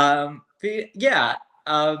 And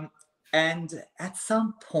at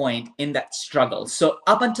some point in that struggle, so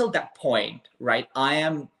up until that point, right, I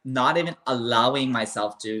am not even allowing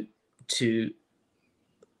myself to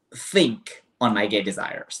think on my gay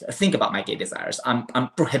desires, think about my gay desires. I'm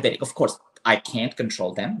prohibiting. Of course, I can't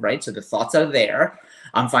control them, right? So the thoughts are there.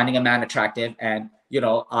 I'm finding a man attractive, and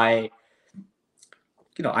I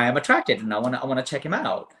am attracted, and I want to check him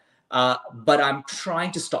out. But I'm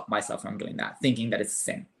trying to stop myself from doing that, thinking that it's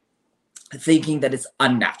sin, thinking that it's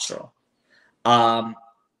unnatural,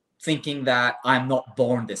 thinking that I'm not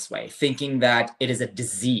born this way, thinking that it is a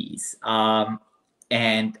disease,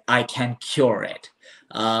 and I can cure it.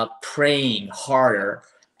 Praying harder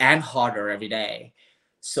and harder every day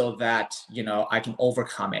so that I can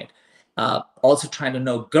overcome it. Also trying to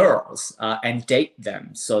know girls and date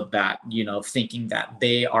them, so that, thinking that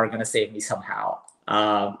they are going to save me somehow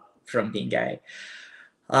from being gay.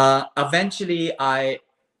 Eventually, I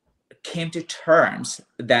came to terms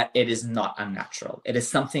that it is not unnatural. It is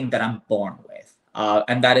something that I'm born with.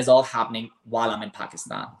 And that is all happening while I'm in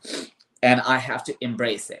Pakistan. And I have to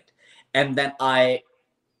embrace it. And then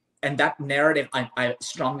and that narrative, I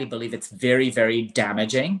strongly believe it's very, very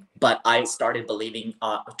damaging. But I started believing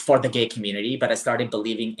for the gay community, but I started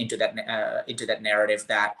believing into that narrative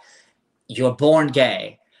that you're born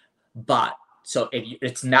gay, but so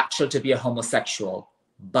it's natural to be a homosexual,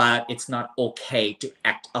 but it's not okay to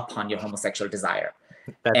act upon your homosexual desire.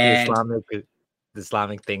 That's And the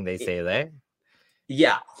Islamic thing they say there.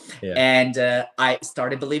 Yeah. And I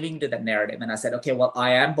started believing into that narrative, and I said, okay, well,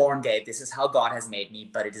 I am born gay. This is how God has made me,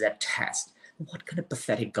 but it is a test. What kind of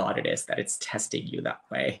pathetic God it is that it's testing you that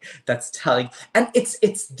way. That's telling, and it's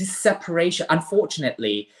this separation.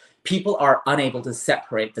 Unfortunately, people are unable to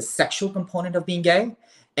separate the sexual component of being gay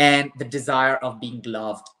and the desire of being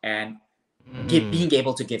loved and being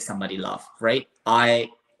able to give somebody love, right? I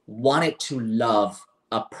wanted to love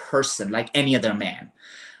a person like any other man.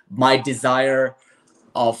 My desire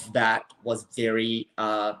of that was very,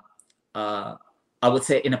 I would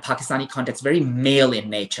say in a Pakistani context, very male in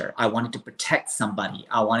nature. I wanted to protect somebody.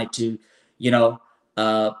 I wanted to,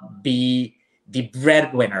 be the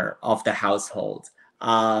breadwinner of the household.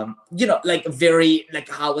 Like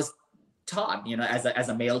how I was taught, as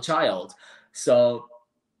a male child. So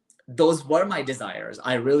those were my desires.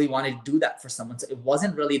 I really wanted to do that for someone. So it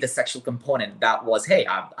wasn't really the sexual component that was, hey,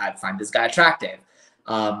 I find this guy attractive.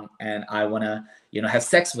 And I want to, have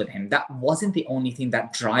sex with him. That wasn't the only thing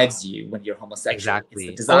that drives you when you're homosexual. Exactly.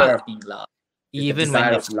 It's the desire of being loved. Even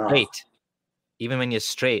when you're straight. Even when you're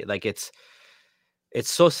straight, like it's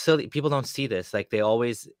so silly. People don't see this. Like they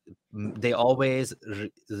always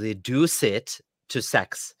reduce it to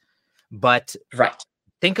sex. But right.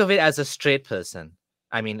 Think of it as a straight person.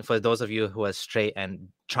 I mean, for those of you who are straight and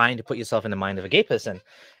trying to put yourself in the mind of a gay person,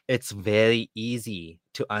 it's very easy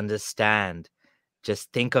to understand.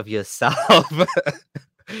 Just think of yourself.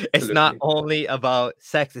 It's not only about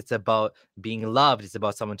sex. It's about being loved. It's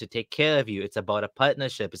about someone to take care of you. It's about a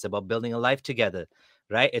partnership. It's about building a life together,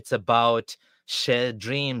 right? It's about shared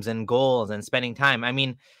dreams and goals and spending time. I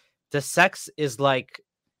mean, the sex is like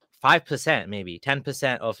 5%, maybe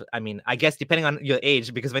 10% of, I mean, I guess depending on your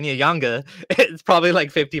age, because when you're younger, it's probably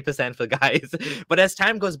like 50% for guys. But as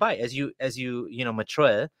time goes by, as you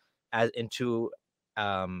mature into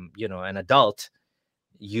an adult,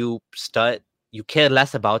 you care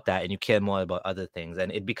less about that and you care more about other things,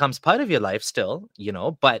 and it becomes part of your life still,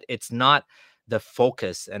 but it's not the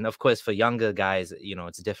focus. And of course for younger guys,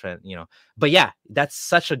 it's different, but yeah, that's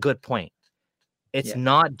such a good point. It's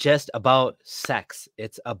not just about sex.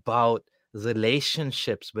 It's about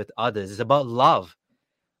relationships with others. It's about love.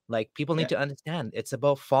 Like people need to understand it's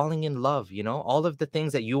about falling in love, all of the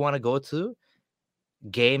things that you want to go through.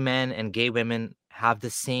 Gay men and gay women have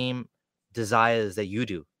the same desires that you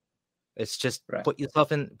do. It's just put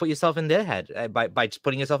yourself in their head by just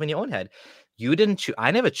putting yourself in your own head. You didn't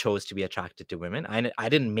I never chose to be attracted to women. I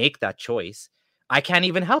didn't make that choice. I can't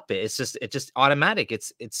even help it. It's just automatic.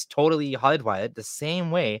 It's totally hardwired the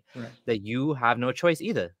same way that you have no choice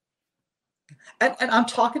either. And I'm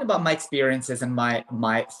talking about my experiences and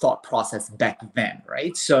my thought process back then,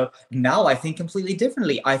 right? So now I think completely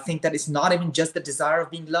differently. I think that it's not even just the desire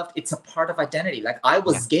of being loved. It's a part of identity. Like I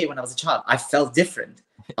was gay when I was a child. I felt different.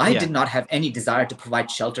 I did not have any desire to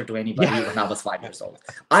provide shelter to anybody when I was 5 years old.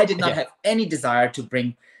 I did not have any desire to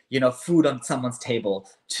bring, food on someone's table,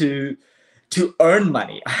 to earn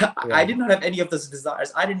money. I did not have any of those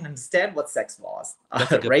desires. I didn't understand what sex was,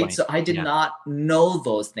 right? Point. So I did not know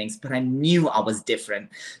those things, but I knew I was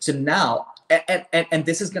different. So now, and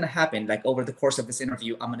this is going to happen, like over the course of this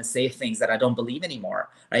interview, I'm going to say things that I don't believe anymore,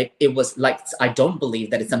 right? It was like, I don't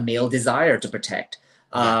believe that it's a male desire to protect.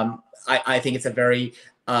 I think it's a very,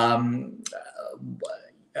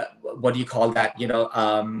 what do you call that?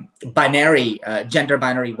 Binary, gender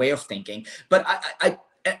binary way of thinking. But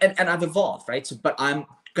and I've evolved, right? So, but I'm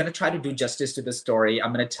going to try to do justice to the story.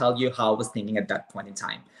 I'm going to tell you how I was thinking at that point in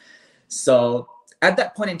time. So at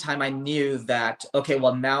that point in time, I knew that, okay,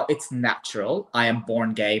 well, now it's natural. I am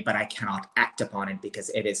born gay, but I cannot act upon it because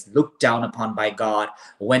it is looked down upon by God.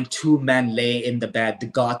 When two men lay in the bed, the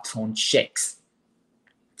God throne shakes.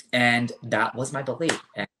 And that was my belief.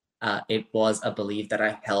 And it was a belief that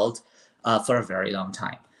I held for a very long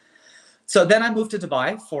time. So then I moved to Dubai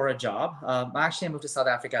for a job. Actually, I moved to South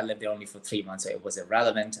Africa. I lived there only for 3 months, so it was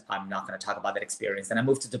irrelevant. I'm not going to talk about that experience. Then I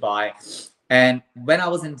moved to Dubai. And when I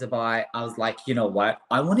was in Dubai, I was like, you know what?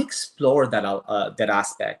 I want to explore that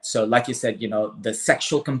aspect. So like you said, the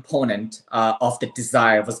sexual component of the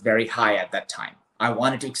desire was very high at that time. I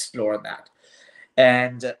wanted to explore that.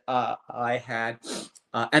 And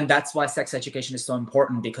and that's why sex education is so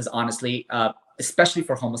important, because honestly, especially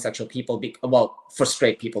for homosexual people, for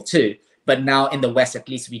straight people too, but now in the West, at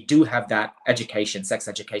least, we do have that education, sex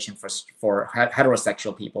education for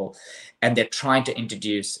heterosexual people, and they're trying to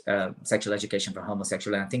introduce sexual education for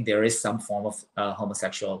homosexual. And I think there is some form of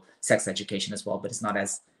homosexual sex education as well, but it's not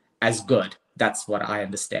as good. That's what I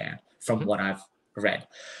understand from what I've read.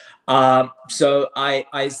 So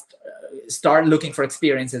I started looking for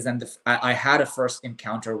experiences, and I had a first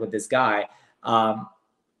encounter with this guy.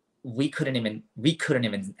 We couldn't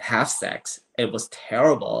even have sex. It was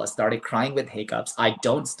terrible. I started crying with hiccups. I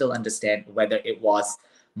don't still understand whether it was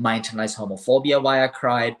my internalized homophobia why I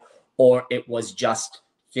cried, or it was just,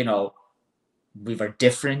 we were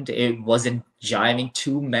different. It wasn't jiving.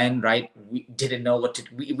 Two men, right? We didn't know what to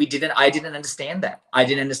do. I didn't understand that. I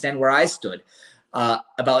didn't understand where I stood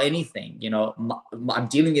about anything. I'm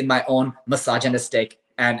dealing in my own misogynistic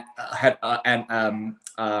and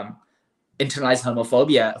internalized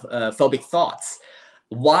homophobia, phobic thoughts,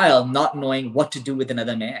 while not knowing what to do with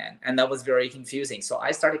another man. And that was very confusing. So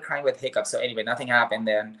I started crying with hiccups. So anyway, nothing happened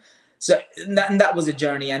then. So and that was a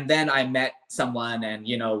journey. And then I met someone, and,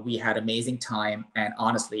 we had amazing time. And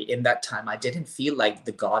honestly, in that time, I didn't feel like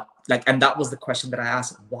the God, and that was the question that I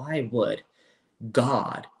asked: why would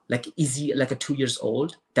God, is he like a 2 years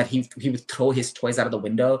old that he would throw his toys out of the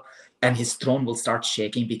window and his throne will start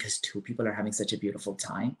shaking because two people are having such a beautiful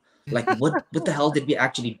time? What the hell did we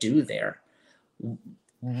actually do there?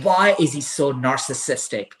 Why is he so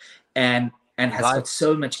narcissistic and has got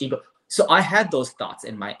so much ego? So I had those thoughts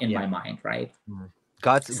in my mind, right?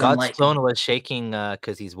 God's throne was shaking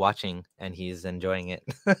because he's watching and he's enjoying it.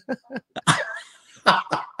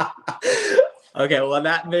 Okay, well,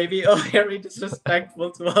 that may be very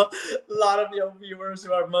disrespectful to a lot of your viewers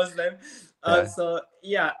who are Muslim. So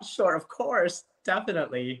yeah, sure, of course,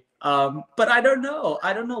 definitely. But I don't know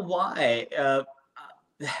why.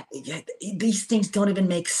 These things don't even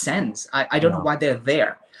make sense. I don't know why they're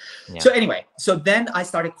there. Yeah. So anyway, so then I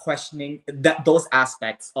started questioning those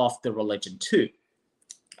aspects of the religion too.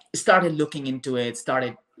 Started looking into it,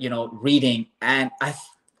 started, reading. And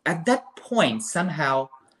at that point, somehow,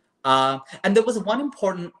 and there was one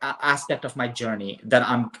important aspect of my journey that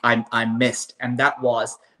I missed. And that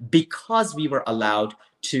was because we were allowed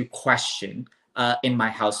to question in my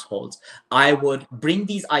household, I would bring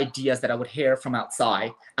these ideas that I would hear from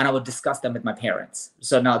outside, and I would discuss them with my parents.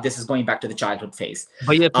 So now this is going back to the childhood phase.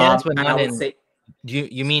 But your parents were not in.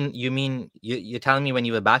 You mean you're telling me when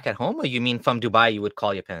you were back at home, or you mean from Dubai you would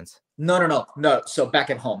call your parents? No. So back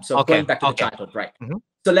at home. So going back to the childhood, right? Mm-hmm.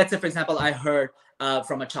 So let's say, for example, I heard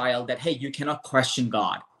from a child that, hey, you cannot question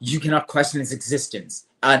God. You cannot question his existence.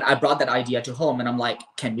 And I brought that idea to home, and I'm like,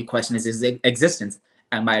 can we question his existence?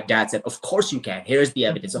 And my dad said, of course you can. Here's the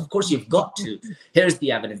evidence. Of course you've got to. Here's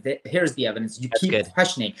the evidence. Here's the evidence. You keep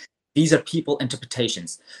questioning. These are people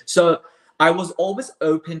interpretations. So I was always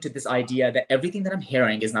open to this idea that everything that I'm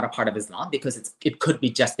hearing is not a part of Islam, because it could be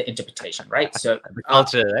just the interpretation, right? So the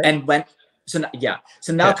culture, right? And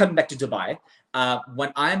So now coming back to Dubai,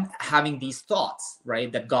 when I'm having these thoughts,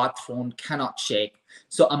 right, that God's throne cannot shake.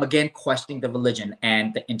 So I'm again questioning the religion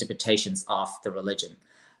and the interpretations of the religion.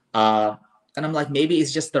 And I'm like, maybe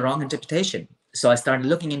it's just the wrong interpretation. So I started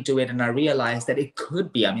looking into it, and I realized that it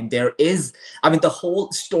could be. The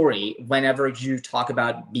whole story, whenever you talk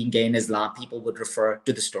about being gay in Islam, people would refer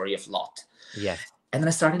to the story of Lot. Yes. And then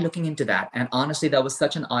I started looking into that. And honestly, that was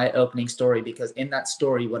such an eye-opening story, because in that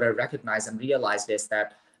story, what I recognized and realized is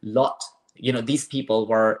that Lot, these people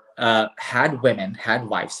had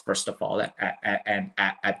wives, first of all,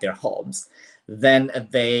 at their homes. Then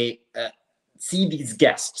they see these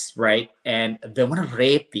guests, right? And they want to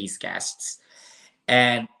rape these guests.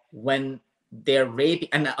 And when they're raping,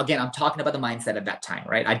 and again, I'm talking about the mindset at that time,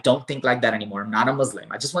 right? I don't think like that anymore. I'm not a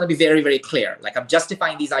Muslim. I just want to be very, very clear. I'm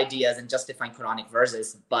justifying these ideas and justifying Quranic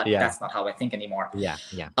verses, but that's not how I think anymore. Yeah.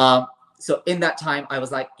 So in that time, I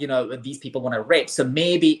was like, these people want to rape. So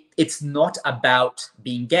maybe it's not about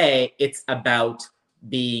being gay. It's about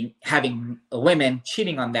having women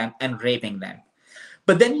cheating on them and raping them.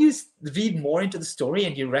 But then you read more into the story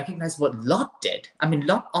and you recognize what Lot did.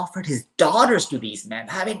 Lot offered his daughters to these men,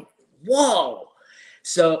 whoa.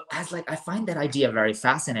 So I find that idea very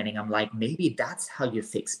fascinating. I'm like, maybe that's how you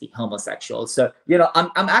fix the homosexual. So,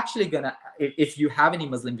 I'm actually gonna, if you have any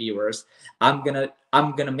Muslim viewers, I'm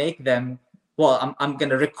gonna make them, well, I'm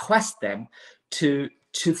gonna request them to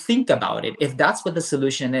think about it. If that's what the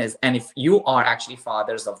solution is, and if you are actually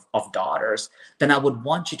fathers of daughters, then I would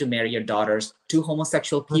want you to marry your daughters to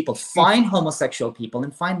homosexual people. Find homosexual people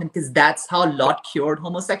and find them, because that's how Lot cured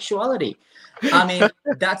homosexuality. I mean,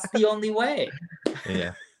 that's the only way.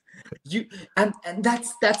 Yeah. And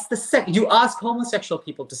that's the second. You ask homosexual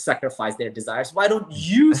people to sacrifice their desires. Why don't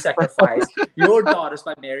you sacrifice your daughters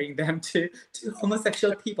by marrying them to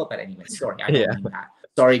homosexual people? But anyway, sorry, I don't mean that.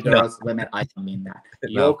 Sorry, girls, women, I don't mean that.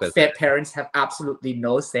 Your parents have absolutely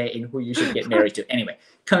no say in who you should get married to. Anyway,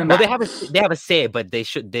 coming back. Well, they have a say, but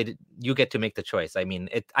you get to make the choice. I mean,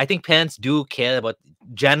 I think parents do care about,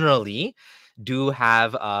 generally do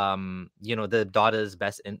have the daughter's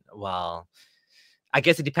best in, well, I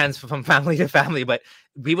guess it depends from family to family, but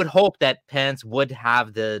we would hope that parents would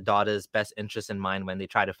have the daughter's best interest in mind when they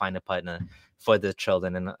try to find a partner for the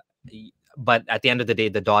children. And but at the end of the day,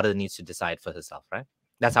 the daughter needs to decide for herself, right?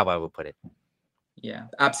 That's how I would put it. Yeah,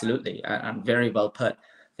 absolutely. I'm very well put.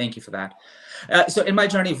 Thank you for that. So in my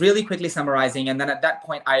journey, really quickly summarizing, and then at that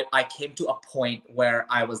point, I came to a point where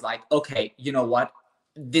I was like, okay, you know what?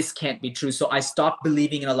 This can't be true. So I stopped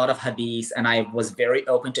believing in a lot of hadiths, and I was very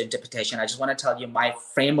open to interpretation. I just want to tell you, my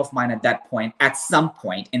frame of mind at that point, at some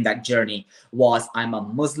point in that journey, was I'm a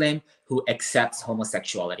Muslim who accepts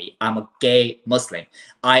homosexuality. I'm a gay Muslim.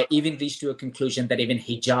 I even reached to a conclusion that even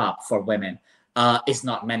hijab for women is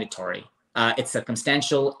not mandatory. It's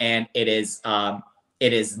circumstantial, and it is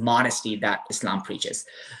modesty that Islam preaches.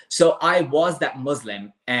 So I was that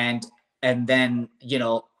Muslim, and then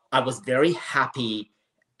I was very happy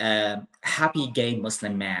gay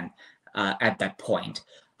Muslim man at that point.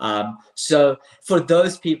 So for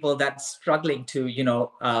those people that's struggling to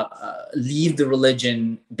leave the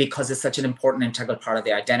religion because it's such an important integral part of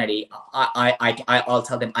their identity, I'll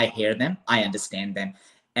tell them I hear them, I understand them,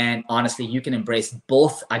 and honestly, you can embrace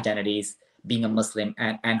both identities, being a Muslim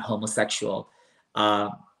and homosexual.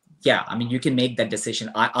 Yeah, I mean, you can make that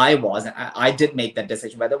decision. I did make that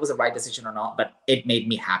decision, whether it was the right decision or not, but it made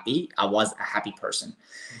me happy. I was a happy person.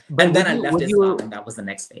 But and then I left Islam, and that was the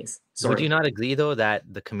next phase. Would you not agree, though, that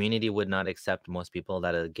the community would not accept most people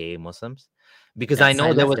that are gay Muslims? Because I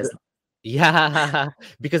know there was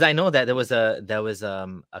because I know that there was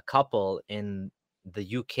a couple in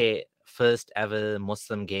the UK, first ever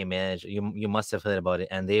Muslim gay marriage. You must have heard about it,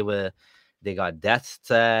 and they got death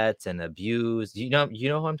threats and abuse. You know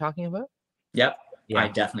who I'm talking about? Yep. Yeah. I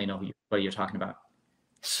definitely know what you're talking about.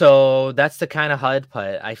 So that's the kind of hard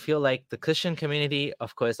part. I feel like the Christian community,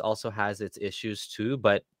 of course, also has its issues too,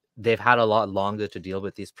 but they've had a lot longer to deal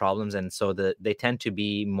with these problems. And so they tend to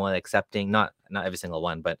be more accepting, not every single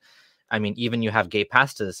one, but I mean, even you have gay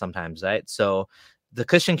pastors sometimes, right? So the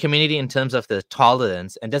Christian community, in terms of the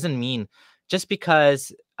tolerance, and doesn't mean just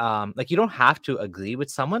because you don't have to agree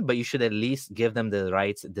with someone, but you should at least give them the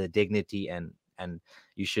rights, the dignity, and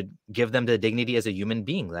you should give them the dignity as a human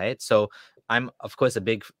being, right? So I'm, of course, a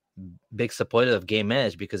big supporter of gay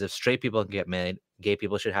marriage, because if straight people can get married, gay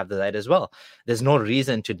people should have the right as well. There's no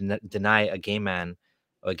reason to deny a gay man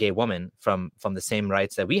or a gay woman from the same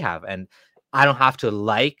rights that we have. And I don't have to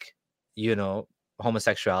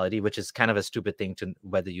homosexuality, which is kind of a stupid thing, to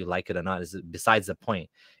whether you like it or not is besides the point.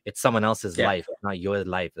 It's someone else's life, not your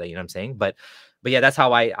life, you know what I'm saying? But yeah, that's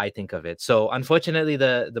how I think of it. So unfortunately,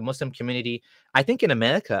 the Muslim community, I think in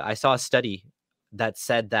America, I saw a study that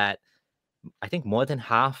said that I think more than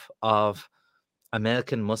half of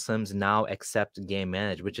American Muslims now accept gay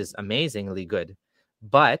marriage, which is amazingly good.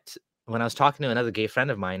 But when I was talking to another gay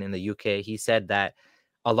friend of mine in the UK, he said that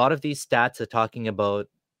a lot of these stats are talking about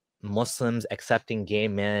Muslims accepting gay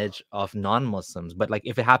marriage of non-Muslims, but like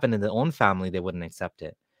if it happened in their own family, they wouldn't accept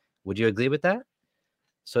it. Would you agree with that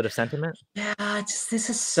sort of sentiment? Yeah, this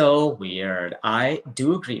is so weird. I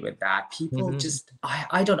do agree with that. People just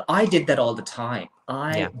I did that all the time.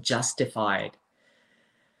 I justified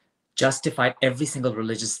every single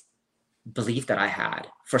religious belief that I had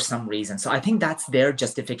for some reason. So I think that's their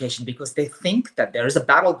justification, because they think that there is a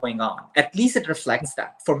battle going on. At least it reflects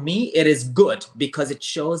that. For me, it is good because it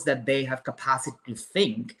shows that they have capacity to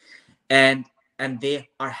think, and they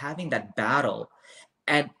are having that battle.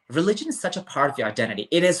 And religion is such a part of your identity.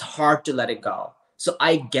 It is hard to let it go. So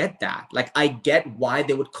I get that. Like, I get why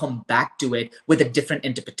they would come back to it with a different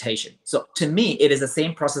interpretation. So to me, it is the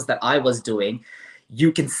same process that I was doing.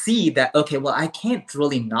 You can see that, okay, well, I can't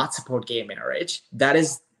really not support gay marriage. That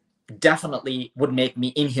is definitely would make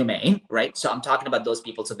me inhumane, right? So I'm talking about those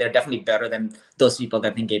people. So they're definitely better than those people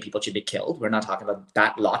that think gay people should be killed. We're not talking about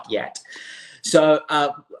that lot yet. So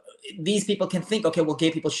these people can think, okay, well,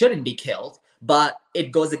 gay people shouldn't be killed, but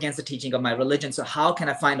it goes against the teaching of my religion. So how can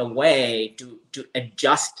I find a way to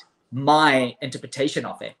adjust my interpretation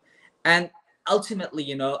of it? And ultimately,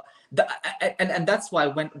 you know, and that's why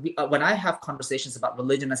when I have conversations about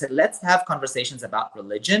religion, I said, let's have conversations about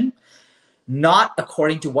religion, not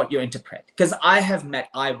according to what you interpret. Because I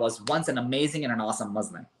was once an amazing and an awesome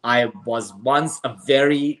Muslim. I was once a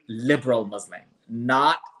very liberal Muslim.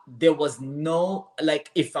 There was no, like,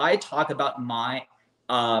 if I talk about my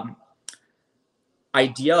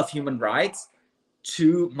idea of human rights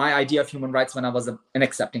to my idea of human rights when I was an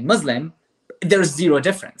accepting Muslim, there's zero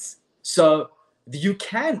difference. So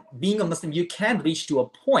being a Muslim, you can reach to a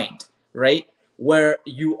point, right, where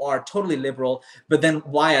you are totally liberal. But then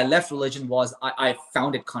why I left religion was I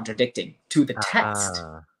found it contradicting to the text.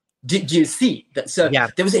 Did you see that? So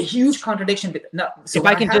there was a huge contradiction. So if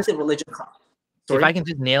I can just the religion. If I can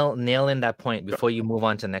just nail in that point before you move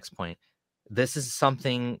on to the next point, this is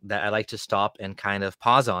something that I like to stop and kind of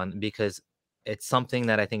pause on, because it's something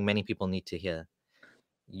that I think many people need to hear.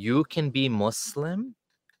 You can be Muslim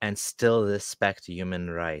and still respect human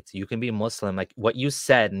rights. You can be Muslim, like what you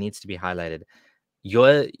said needs to be highlighted.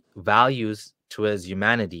 Your values towards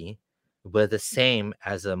humanity were the same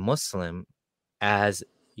as a Muslim as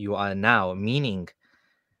you are now, meaning,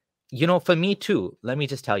 you know, for me too, let me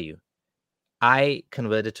just tell you, I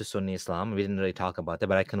converted to Sunni Islam. We didn't really talk about that,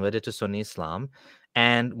 but I converted to Sunni Islam.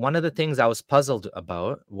 And one of the things I was puzzled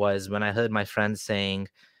about was when I heard my friends saying,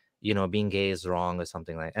 you know, being gay is wrong or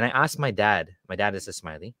something like that. And I asked my dad is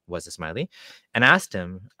was a Smiley. And I asked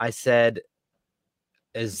him, I said,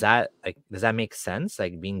 does that make sense?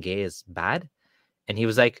 Like, being gay is bad? And he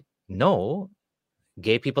was like, no,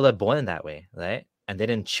 gay people are born that way, right? And they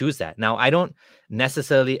didn't choose that. Now, I don't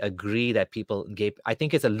necessarily agree that I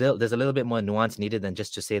think there's a little bit more nuance needed than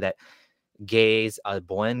just to say that gays are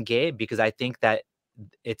born gay, because I think that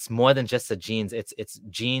it's more than just the genes. It's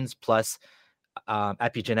genes plus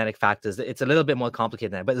epigenetic factors. It's a little bit more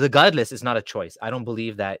complicated than that. But regardless, it's not a choice. I don't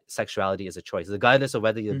believe that sexuality is a choice, regardless of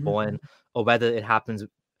whether you're born or whether it happens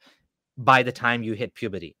by the time you hit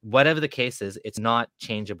puberty. Whatever the case is, it's not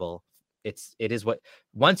changeable. It is what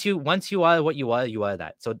once you are what you are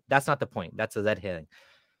that. So that's not the point. That's a red herring.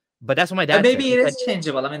 But that's what my dad and maybe said. It is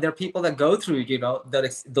changeable. I mean, there are people that go through, you know,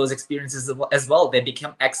 those experiences as well. They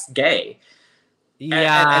become ex-gay.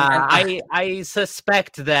 Yeah, I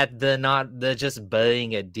suspect that they're just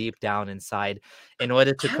burying it deep down inside in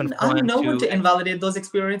order to conform. I'm no one to invalidate those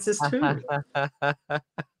experiences too.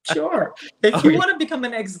 Sure. If you want to become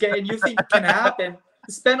an ex-gay and you think it can happen,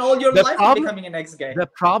 spend all your life becoming an ex-gay. The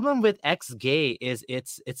problem with ex-gay is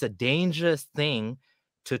it's a dangerous thing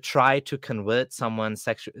to try to convert someone's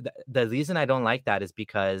sexual. The reason I don't like that is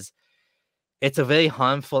because it's a very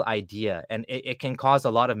harmful idea, and it can cause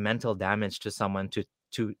a lot of mental damage to someone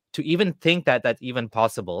to even think that that's even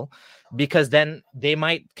possible, because then they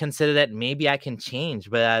might consider that maybe I can change,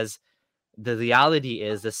 whereas the reality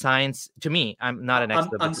is the science. To me, I'm not an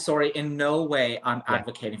expert. I'm sorry, in no way I'm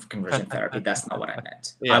advocating for conversion therapy. That's not what I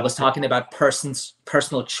meant. I was talking about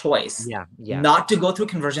personal choice. Not to go through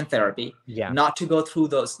conversion therapy. Not to go through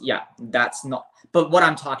those. That's not. But what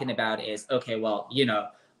I'm talking about is, okay, well, you know,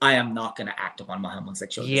 I am not going to act upon my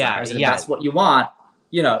homosexual desires. If that's what you want,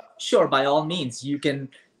 you know, sure, by all means, you can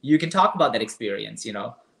talk about that experience, you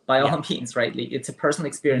know, by all means, right? It's a personal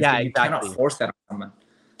experience, but you cannot force that on someone.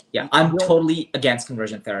 I'm totally against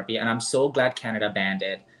conversion therapy, and I'm so glad Canada banned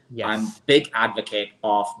it. I'm a big advocate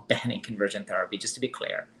of banning conversion therapy, just to be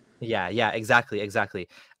clear. Exactly.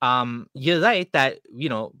 You're right that, you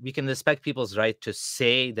know, we can respect people's right to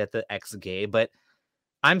say that they're ex-gay, but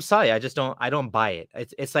I'm sorry, I don't buy it.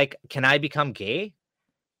 It's like, can I become gay?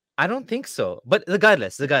 I don't think so. But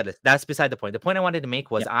regardless, that's beside the point. The point I wanted to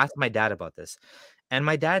make was I asked my dad about this, and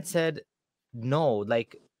my dad said, no,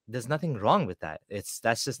 like, there's nothing wrong with that.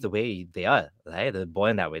 That's just the way they are, right? They're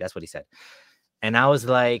born that way. That's what he said. And I was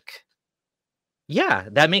like, yeah,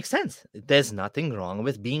 that makes sense. There's nothing wrong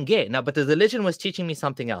with being gay. Now, but the religion was teaching me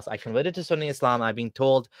something else. I converted to Sunni Islam. I've been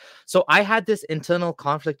told. So I had this internal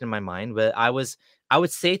conflict in my mind where I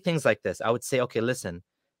would say things like this. I would say, okay, listen,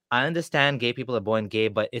 I understand gay people are born gay,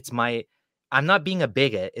 but I'm not being a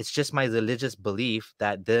bigot. It's just my religious belief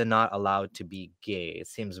that they're not allowed to be gay. It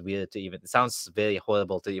seems weird it sounds very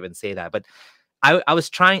horrible to even say that. But I was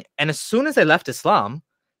trying. And as soon as I left Islam,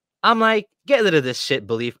 I'm like, get rid of this shit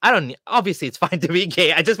belief. Obviously it's fine to be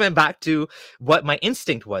gay. I just went back to what my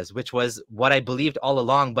instinct was, which was what I believed all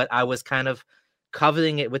along, but I was kind of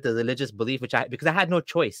covering it with the religious belief, because I had no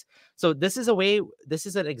choice. So this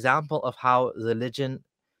is an example of how religion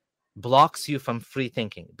blocks you from free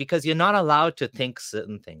thinking, because you're not allowed to think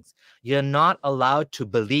certain things. You're not allowed to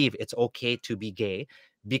believe it's okay to be gay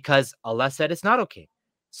because Allah said it's not okay.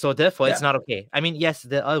 So therefore, it's not okay. I mean, yes,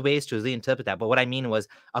 there are ways to reinterpret that, but what I mean was,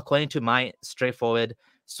 according to my straightforward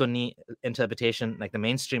Sunni interpretation, like the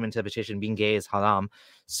mainstream interpretation, being gay is haram.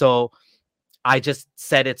 So I just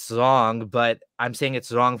said it's wrong, but I'm saying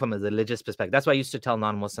it's wrong from a religious perspective. That's why I used to tell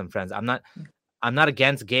non-Muslim friends, I'm not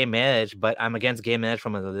against gay marriage, but I'm against gay marriage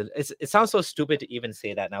from a. It sounds so stupid to even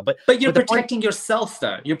say that now, but you're protecting yourself,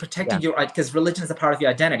 though. You're protecting your, because religion is a part of your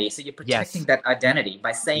identity, so you're protecting that identity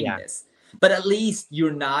by saying this. But at least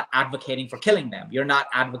you're not advocating for killing them. You're not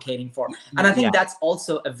advocating for, and I think that's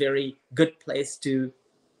also a very good place to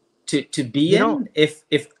be in.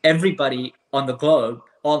 If everybody on the globe,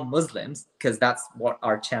 all Muslims, because that's what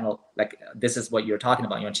our channel, like this is what you're talking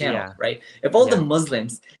about on your channel, right? If all the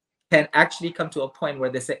Muslims can actually come to a point where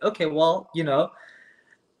they say, okay, well,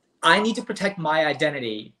 I need to protect my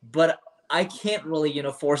identity, but I can't really,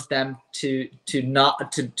 force them to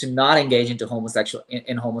not engage into homosexual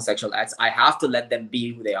acts. I have to let them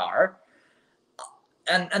be who they are,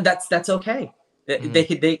 and that's okay.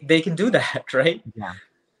 Mm-hmm. They can do that, right?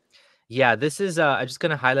 Yeah. This is I'm just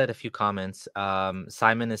gonna highlight a few comments.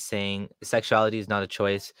 Simon is saying sexuality is not a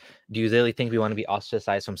choice. Do you really think we want to be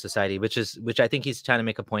ostracized from society? Which I think he's trying to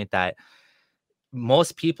make a point that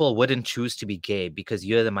most people wouldn't choose to be gay because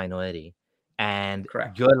you're the minority. And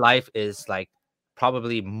your life is like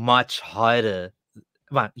probably much harder.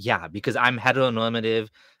 Well, yeah, because I'm heteronormative,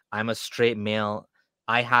 I'm a straight male,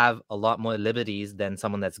 I have a lot more liberties than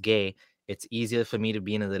someone that's gay. It's easier for me to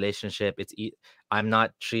be in a relationship. I'm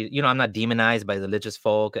not treated, I'm not demonized by religious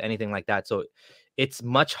folk or anything like that. So it's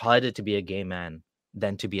much harder to be a gay man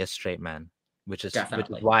than to be a straight man, which is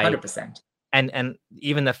why 100%. And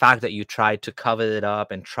even the fact that you tried to cover it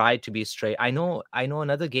up and tried to be straight. I know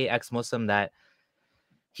another gay ex-Muslim that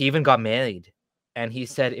he even got married, and he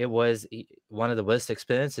said it was one of the worst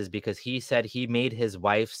experiences because he said he made his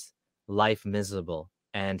wife's life miserable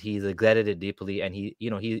and he regretted it deeply. And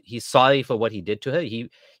he's sorry for what he did to her. He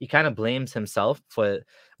kind of blames himself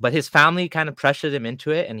but his family kind of pressured him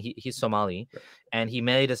into it. And he's Somali, and he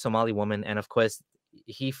married a Somali woman. And of course,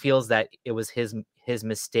 he feels that it was his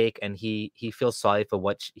mistake, and he feels sorry for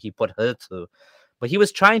what he put her through. But he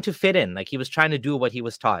was trying to fit in, like he was trying to do what he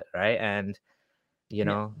was taught, right? And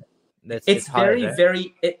it's very hard, right?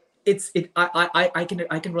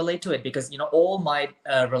 I can relate to it because all my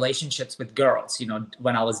relationships with girls,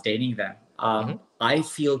 when I was dating them, I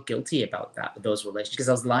feel guilty about those relationships because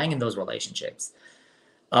I was lying in those relationships.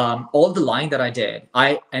 All the lying that I did,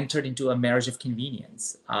 I entered into a marriage of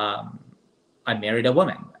convenience. I married a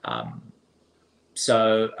woman,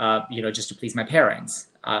 so just to please my parents.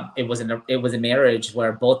 It was a marriage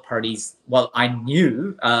where both parties. Well, I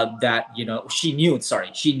knew that she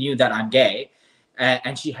knew that I'm gay,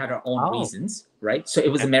 and she had her own reasons, right? So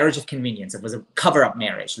it was a marriage of convenience. It was a cover-up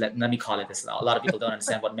marriage. Let me call it this. A lot of people don't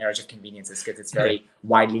understand what marriage of convenience is because it's a very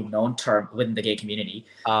widely known term within the gay community.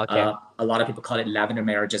 A lot of people call it lavender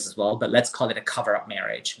marriages as well, but let's call it a cover-up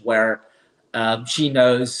marriage where she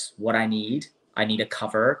knows what I need. I need a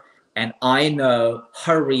cover. And I know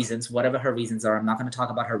her reasons, whatever her reasons are. I'm not going to talk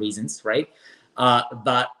about her reasons, right?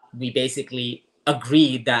 But we basically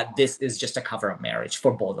agreed that this is just a cover-up marriage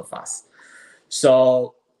for both of us.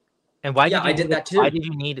 So, and why I did that too. Why did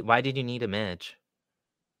you need a marriage?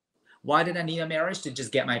 Why did I need a marriage? To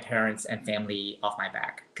just get my parents and family off my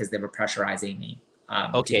back because they were pressurizing me.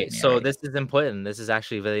 Okay, so this is important. This is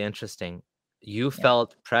actually very interesting. You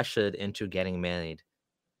felt pressured into getting married.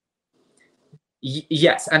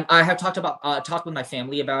 Yes, and I have talked with my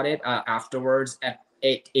family about it afterwards, and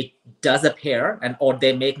it does appear, or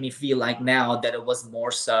they make me feel like now that it was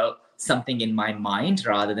more so something in my mind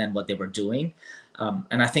rather than what they were doing,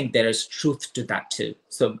 and I think there is truth to that too.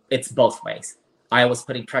 So it's both ways. I was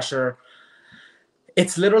putting pressure.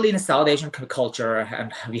 It's literally in a South Asian culture,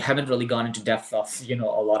 and we haven't really gone into depth of a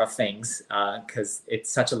lot of things because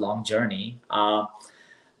it's such a long journey.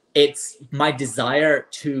 It's my desire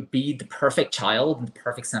to be the perfect child and the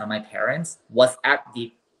perfect son of my parents was at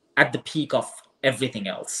the peak of everything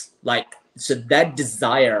else. Like, so that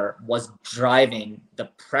desire was driving the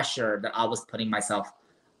pressure that I was putting myself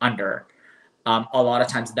under. A lot of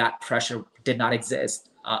times that pressure did not exist.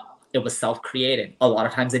 It was self-created. A lot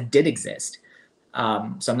of times it did exist. So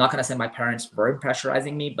I'm not going to say my parents were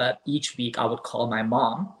pressurizing me, but each week I would call my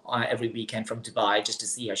mom every weekend from Dubai just to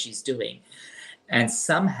see how she's doing. And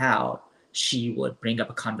somehow she would bring up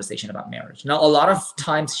a conversation about marriage. Now, a lot of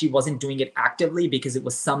times she wasn't doing it actively because it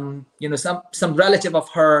was some relative of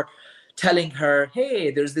her telling her,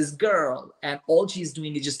 hey, there's this girl, and all she's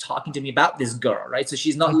doing is just talking to me about this girl, right? So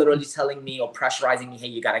she's not literally telling me or pressurizing me, hey,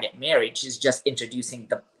 you gotta get married. She's just introducing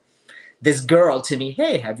this girl to me.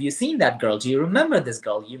 Hey, have you seen that girl? Do you remember this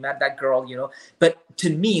girl? You met that girl, But to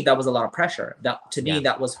me, that was a lot of pressure.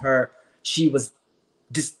 That was her. She was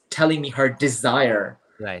just telling me her desire,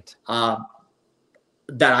 right?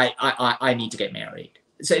 That I need to get married.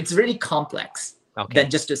 So it's really complex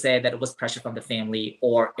than just to say that it was pressure from the family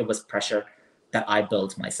or it was pressure that I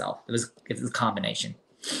built myself. It was a combination.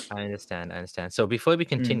 I understand. So before we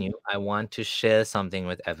continue, I want to share something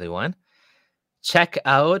with everyone. Check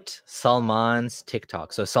out Salman's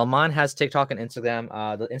TikTok. So Salman has TikTok and Instagram.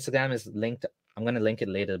 The Instagram is linked. I'm going to link it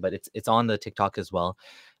later, but it's on the TikTok as well.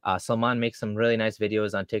 Salman makes some really nice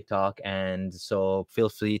videos on TikTok, and so feel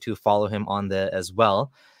free to follow him on there as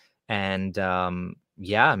well. And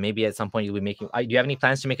maybe at some point you'll be making. Do you have any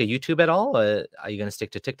plans to make a YouTube at all, or are you going to stick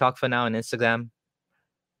to TikTok for now and Instagram?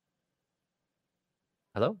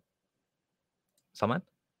 Hello, Salman?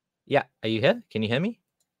 Yeah, are you here? Can you hear me?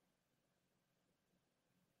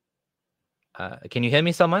 Can you hear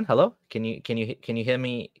me, Salman? Hello? Can you hear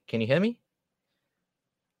me? Can you hear me?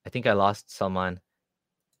 I think I lost Salman.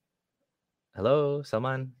 Hello,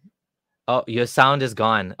 Salman? Oh, your sound is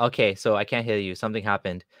gone. Okay, so I can't hear you. Something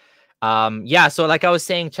happened. So like I was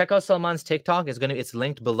saying, check out Salman's TikTok. It's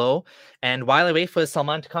linked below. And while I wait for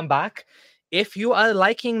Salman to come back, if you are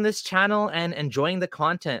liking this channel and enjoying the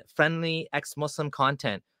content, friendly ex-Muslim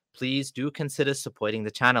content, please do consider supporting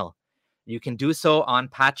the channel. You can do so on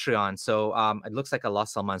Patreon. So it looks like I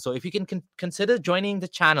lost Salman. So if you can consider joining the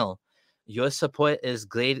channel, your support is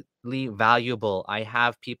greatly valuable. I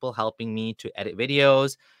have people helping me to edit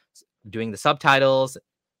videos, doing the subtitles.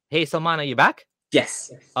 Hey, Salman, are you back?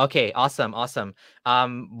 Yes. Okay, awesome.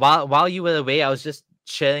 While you were away, I was just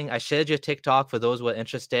sharing. I shared your TikTok for those who are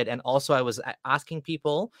interested, and also I was asking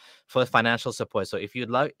people for financial support. So if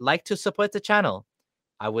you'd like to support the channel,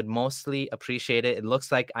 I would mostly appreciate it. It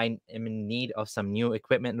looks like I am in need of some new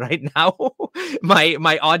equipment right now.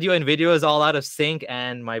 my audio and video is all out of sync,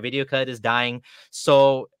 and my video card is dying.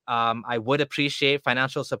 So I would appreciate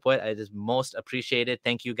financial support. It is most appreciated.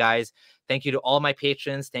 Thank you, guys. Thank you to all my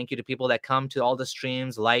patrons. Thank you to people that come to all the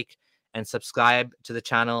streams, like and subscribe to the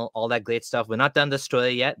channel, all that great stuff. We're not done the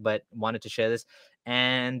story yet, but wanted to share this.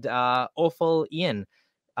 And Ofal Ian,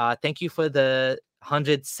 thank you for the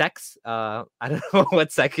 100 SECs. I don't know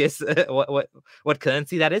what SEC is, what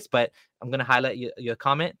currency that is, but I'm going to highlight your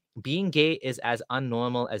comment. Being gay is as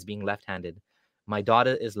unnormal as being left-handed. My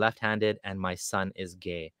daughter is left-handed and my son is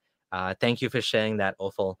gay. Thank you for sharing that,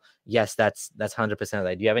 Ofal. Yes, that's 100%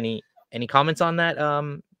 right. Do you have any comments on that,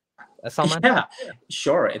 Salman? Yeah,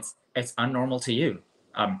 sure. It's unnormal to you.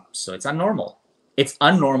 So it's unnormal. It's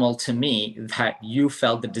unnormal to me that you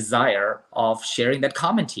felt the desire of sharing that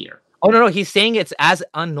comment here. Oh no, he's saying it's as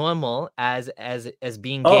unnormal as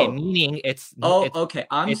being gay, meaning it's okay.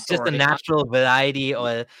 It's just a natural variety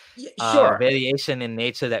or variation in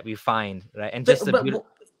nature that we find, right? And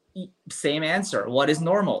same answer. What is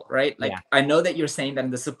normal, right? Like I know that you're saying that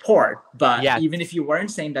in the support, but even if you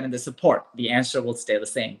weren't saying that in the support, the answer will stay the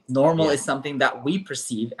same. Normal is something that we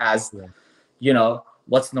perceive as,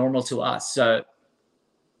 what's normal to us. So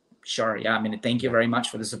sure. Yeah. I mean, thank you very much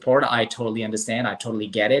for the support. I totally understand. I totally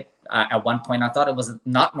get it. At one point, I thought it was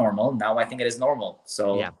not normal. Now I think it is normal.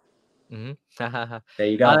 So there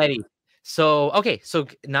you go. Alrighty. So, okay. So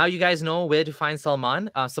now you guys know where to find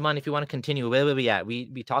Salman. Salman, if you want to continue, where were we at?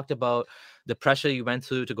 We talked about the pressure you went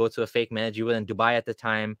through to go to a fake marriage. You were in Dubai at the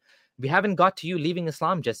time. We haven't got to you leaving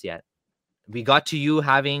Islam just yet. We got to you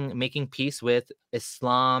making peace with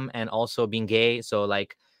Islam and also being gay. So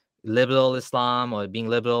like liberal Islam or being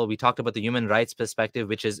liberal. We talked about the human rights perspective,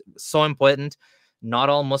 which is so important. Not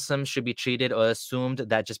all Muslims should be treated or assumed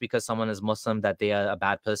that just because someone is Muslim that they are a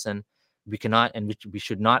bad person. We cannot and we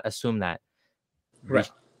should not assume that. Right.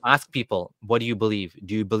 Ask people, what do you believe?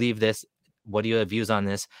 Do you believe this? What are your views on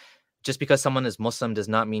this? Just because someone is Muslim does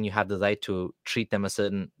not mean you have the right to treat them a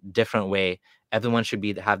certain different way. Everyone should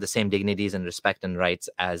have the same dignities and respect and rights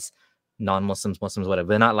as non-Muslims, Muslims, whatever.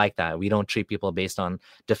 We're not like that. We don't treat people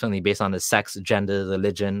differently based on the sex, gender,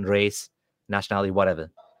 religion, race, nationality,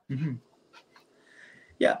 whatever. Mm-hmm.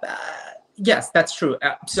 Yeah. Yes, that's true.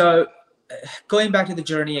 So going back to the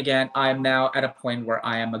journey again, I am now at a point where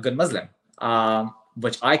I am a good Muslim,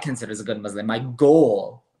 which I consider as a good Muslim. My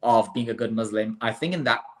goal of being a good Muslim, I think in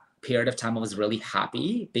that period of time, I was really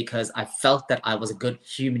happy because I felt that I was a good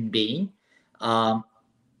human being and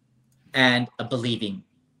a believing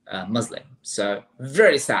Muslim. So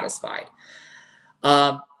very satisfied.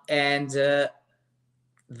 And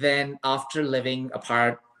then after living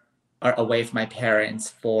apart or away from my parents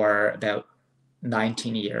for about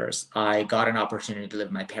 19 years, I got an opportunity to live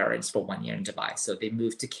with my parents for 1 year in Dubai. So they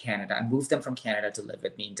moved to Canada. I moved them from Canada to live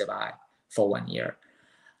with me in Dubai for 1 year.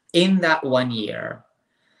 In that 1 year,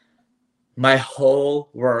 my whole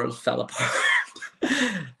world fell apart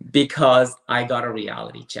because I got a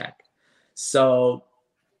reality check. So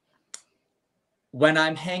when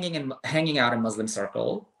I'm hanging out in Muslim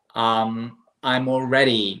circle, I'm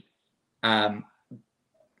already I'm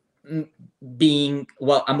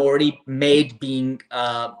already made being,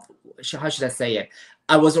 how should I say it?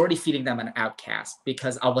 I was already feeling them an outcast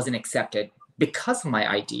because I wasn't accepted because of my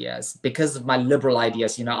ideas, because of my liberal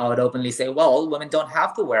ideas. I would openly say, well, women don't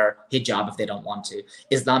have to wear hijab if they don't want to.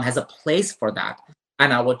 Islam has a place for that.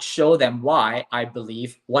 And I would show them why I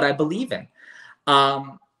believe what I believe in.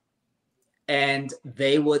 And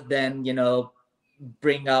they would then,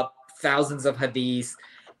 bring up thousands of hadiths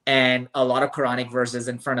and a lot of Quranic verses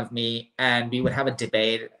in front of me, and we would have a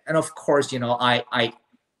debate. And of course,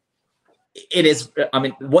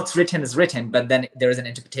 what's written is written, but then there is an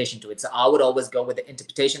interpretation to it. So I would always go with the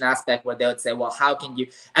interpretation aspect where they would say, well, how can you?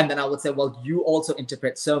 And then I would say, well, you also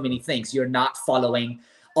interpret so many things. You're not following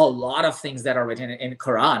a lot of things that are written in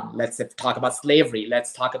Quran. Let's talk about slavery.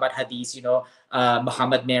 Let's talk about hadith,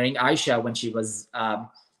 Muhammad marrying Aisha when she was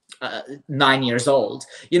 9 years old,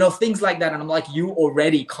 things like that. And I'm like, you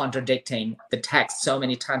already contradicting the text so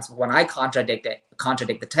many times. When I contradict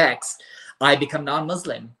the text, I become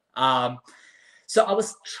non-Muslim. So I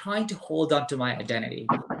was trying to hold on to my identity,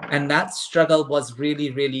 and that struggle was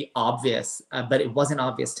really, really obvious, but it wasn't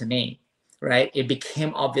obvious to me, right? It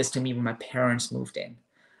became obvious to me when my parents moved in.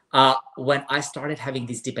 When I started having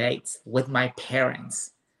these debates with my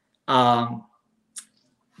parents,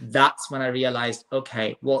 that's when I realized,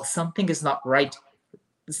 okay, well, something is not right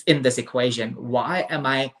in this equation. Why am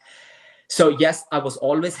I? So yes, I was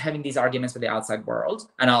always having these arguments with the outside world,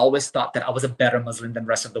 and I always thought that I was a better Muslim than the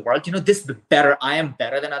rest of the world. I am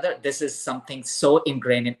better than other. This is something so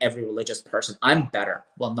ingrained in every religious person. I'm better.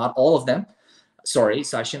 Well, not all of them. Sorry,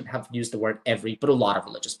 so I shouldn't have used the word every, but a lot of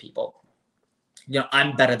religious people.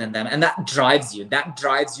 I'm better than them, and that drives you. That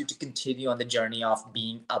drives you to continue on the journey of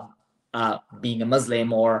being a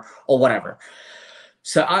Muslim or whatever.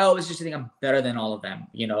 So I always used to think I'm better than all of them.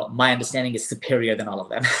 My understanding is superior than all of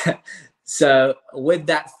them. So with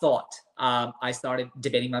that thought, I started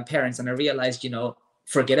debating my parents, and I realized,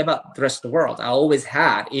 forget about the rest of the world. I always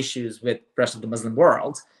had issues with the rest of the Muslim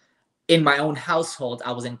world. In my own household,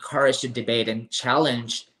 I was encouraged to debate and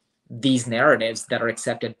challenge these narratives that are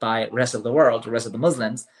accepted by the rest of the world, the rest of the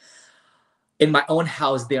Muslims. In my own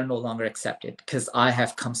house, they are no longer accepted because I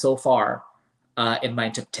have come so far in my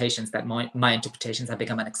interpretations that my interpretations have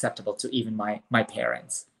become unacceptable to even my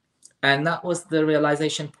parents. And that was the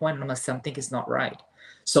realization point. And I'm like, something is not right.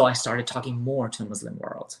 So I started talking more to the Muslim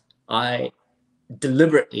world. I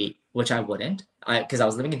deliberately, which I wouldn't, because I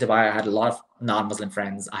was living in Dubai, I had a lot of non-Muslim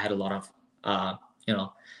friends. I had a lot of,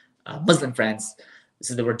 Muslim friends.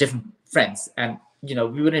 So there were different friends, and we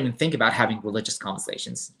wouldn't even think about having religious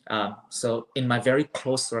conversations. So in my very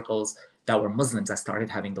close circles that were Muslims, I started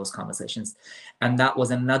having those conversations, and that was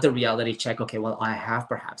another reality check. Okay, well, I have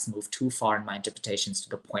perhaps moved too far in my interpretations to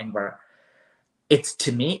the point where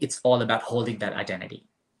it's all about holding that identity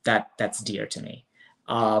that's dear to me.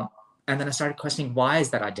 And then I started questioning, why is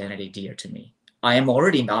that identity dear to me? I am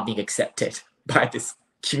already not being accepted by this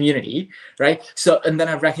community, right? So, and then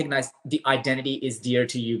I recognized the identity is dear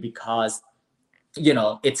to you because,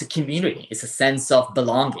 it's a community, it's a sense of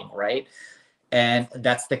belonging, right? And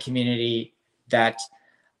that's the community that,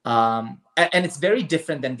 and it's very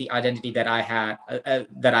different than the identity that I had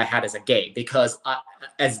as a gay, because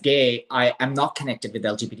as gay, I am not connected with the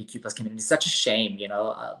LGBTQ plus community. It's such a shame,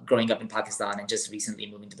 growing up in Pakistan and just recently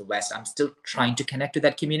moving to the West, I'm still trying to connect to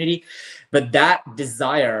that community. But that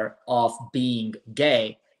desire of being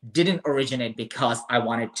gay didn't originate because I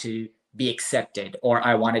wanted to be accepted or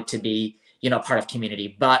I wanted to be, part of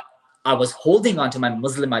community, but I was holding on to my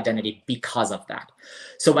Muslim identity because of that.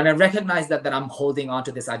 So when I recognized that I'm holding on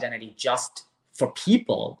to this identity just for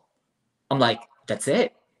people, I'm like, that's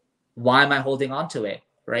it. Why am I holding on to it,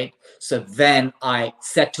 right? So then I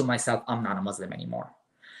said to myself, I'm not a Muslim anymore.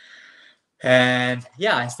 And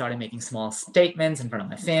yeah, I started making small statements in front of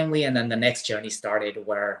my family. And then the next journey started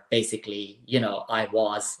where basically, I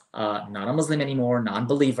was not a Muslim anymore,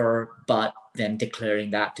 non-believer, but then declaring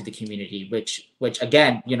that to the community, which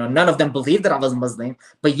again, none of them believed that I was a Muslim,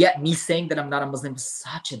 but yet me saying that I'm not a Muslim was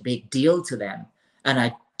such a big deal to them. And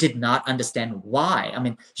I did not understand why. I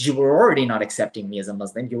mean, you were already not accepting me as a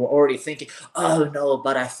Muslim. You were already thinking, oh no,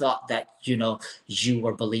 but I thought that, you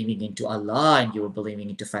were believing into Allah and you were believing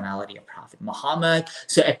into finality of Prophet Muhammad.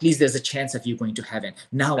 So at least there's a chance of you going to heaven.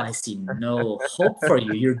 Now I see no hope for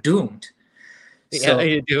you. You're doomed. So,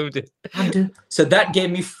 yeah, you're doomed. So that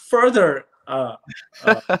gave me further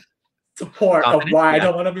support of why I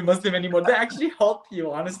don't want to be Muslim anymore. That actually helped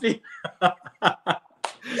you, honestly.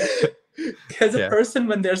 Because a person,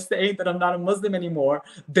 when they're saying that I'm not a Muslim anymore,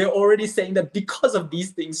 they're already saying that because of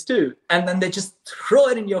these things too. And then they just throw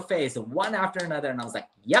it in your face one after another. And I was like,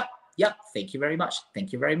 yep, thank you very much.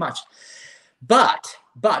 Thank you very much. But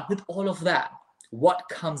with all of that, what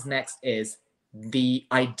comes next is the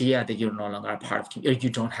idea that you're no longer a part of community, or you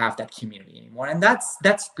don't have that community anymore. And that's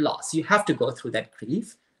loss. You have to go through that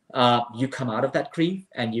grief. You come out of that grief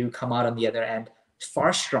and you come out on the other end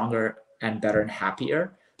far stronger and better and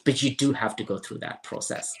happier. But you do have to go through that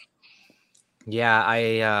process. Yeah, I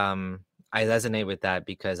resonate with that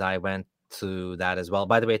because I went through that as well.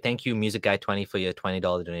 By the way, thank you, Music Guy 20, for your $20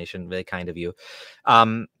 donation. Very kind of you.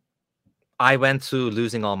 I went through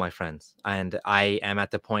losing all my friends, and I am at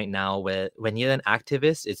the point now where when you're an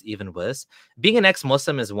activist, it's even worse. Being an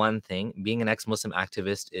ex-Muslim is one thing. Being an ex-Muslim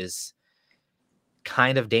activist is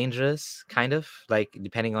kind of dangerous, kind of, like,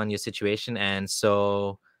 depending on your situation. And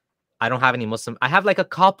so I don't have any Muslim. I have like a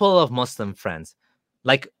couple of Muslim friends,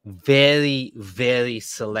 like very, very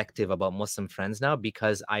selective about Muslim friends now,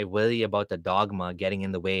 because I worry about the dogma getting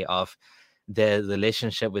in the way of their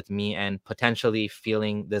relationship with me and potentially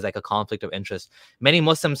feeling there's like a conflict of interest. Many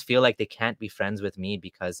Muslims feel like they can't be friends with me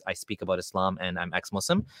because I speak about Islam and I'm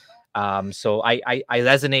ex-Muslim. So I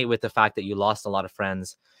resonate with the fact that you lost a lot of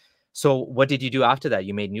friends. So what did you do after that?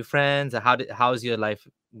 You made new friends? How's your life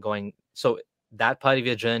going? So that part of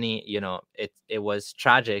your journey, it was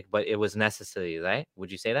tragic, but it was necessary, right?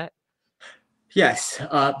 Would you say that? Yes,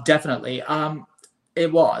 definitely.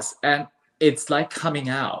 It was, and it's like coming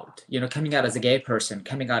out as a gay person,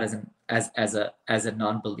 coming out as a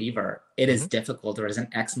non-believer. It is difficult, or as an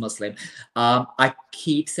ex-Muslim. I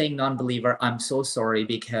keep saying non-believer. I'm so sorry,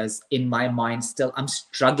 because in my mind still I'm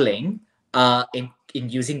struggling in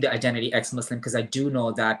using the identity ex-Muslim, because I do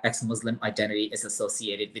know that ex-Muslim identity is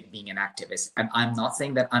associated with being an activist. And I'm not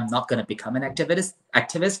saying that I'm not going to become an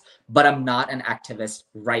activist, but I'm not an activist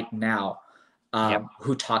right now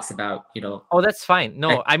who talks about, Oh, that's fine.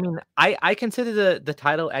 No, I mean, I consider the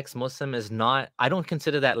title ex-Muslim is not, I don't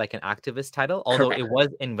consider that like an activist title, although it was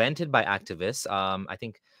invented by activists. I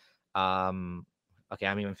think, okay,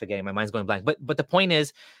 I'm even forgetting, my mind's going blank. But the point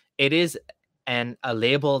is, it is a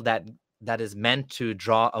label that is meant to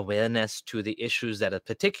draw awareness to the issues that are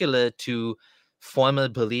particular to former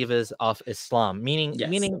believers of Islam. Meaning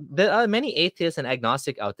there are many atheists and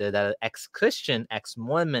agnostic out there that are ex-Christian,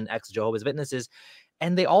 ex-Mormon, ex-Jehovah's Witnesses,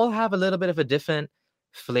 and they all have a little bit of a different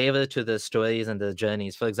flavor to the stories and the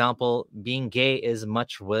journeys. For example, being gay is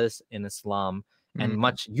much worse in Islam and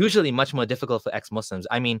usually much more difficult for ex-Muslims.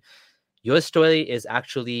 I mean, your story is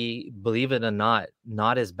actually, believe it or not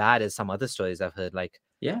as bad as some other stories I've heard. Like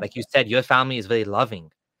you said, your family is very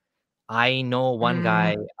loving. I know one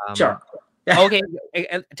guy. Sure. Okay,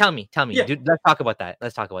 tell me. Yeah. Dude, let's talk about that.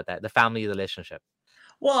 The family relationship.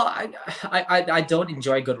 Well, I don't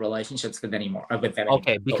enjoy good relationships with them anymore.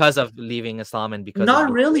 Okay, because of leaving Islam and because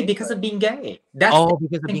not really because of being gay. That's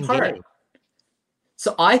because of being gay.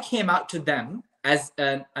 So I came out to them as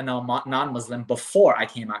a non-Muslim before I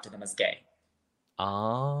came out to them as gay.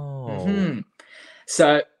 Oh.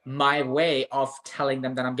 So my way of telling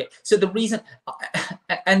them that I'm gay. So the reason,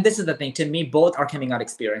 and this is the thing, to me, both are coming out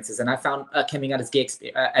experiences, and I found coming out as gay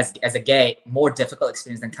as a gay more difficult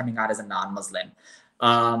experience than coming out as a non-Muslim.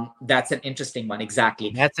 That's an interesting one.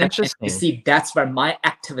 Exactly. That's interesting. And you see, that's where my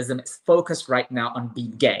activism is focused right now, on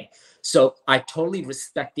being gay. So I totally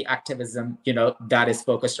respect the activism, that is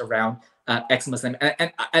focused around ex-Muslim.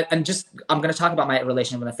 And just, I'm going to talk about my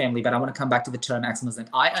relation with my family, but I want to come back to the term ex-Muslim.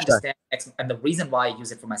 I understand and the reason why I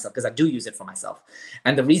use it for myself, because I do use it for myself.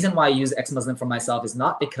 And the reason why I use ex-Muslim for myself is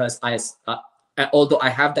not because although I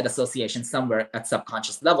have that association somewhere at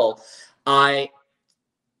subconscious level, my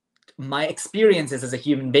experiences as a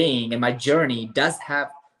human being and my journey does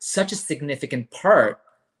have such a significant part,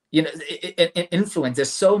 influence.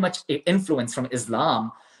 There's so much influence from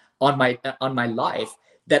Islam on my life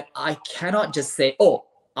that I cannot just say, oh,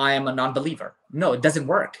 I am a non-believer. No, it doesn't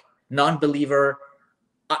work. Non-believer,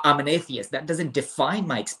 I'm an atheist. That doesn't define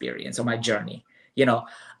my experience or my journey.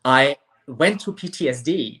 I went through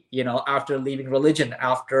PTSD, after leaving religion,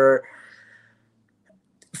 after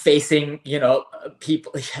facing,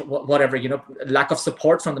 people, whatever, lack of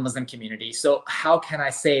support from the Muslim community. So how can I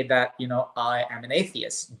say that, I am an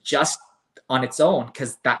atheist just on its own?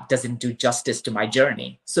 Because that doesn't do justice to my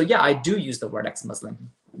journey. So yeah, I do use the word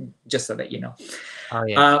ex-Muslim, just so that you know. Oh,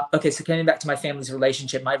 yeah. Okay, so coming back to my family's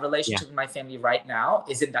relationship, my relationship with my family right now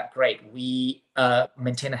isn't that great. We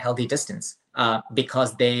maintain a healthy distance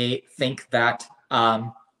because they think that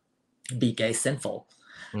be gay is sinful.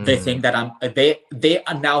 They think that they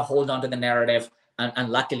now hold on to the narrative, and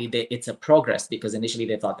luckily it's a progress, because initially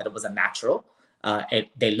they thought that it was a natural.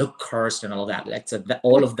 They look cursed and all that. Like, so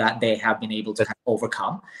all of that they have been able to kind of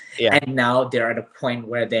overcome. Yeah. And now they're at a point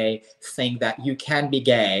where they think that you can be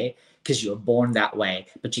gay because you're born that way,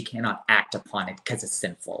 but you cannot act upon it because it's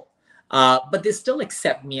sinful. But they still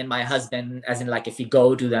accept me and my husband, as in, like, if you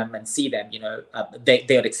go to them and see them, they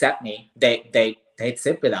would accept me. They'd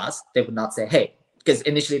sit with us. They would not say, hey, because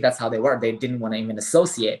initially that's how they were. They didn't want to even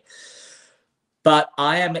associate. But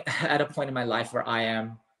I am at a point in my life where I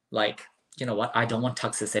am like, you know what? I don't want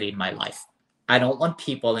toxicity in my life. I don't want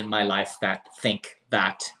people in my life that think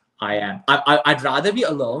that I am. I'd rather be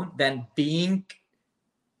alone than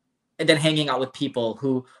hanging out with people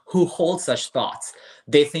who hold such thoughts.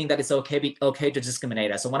 They think that it's okay to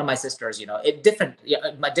discriminate us. So one of my sisters, my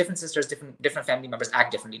different sisters, different family members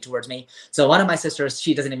act differently towards me. So one of my sisters,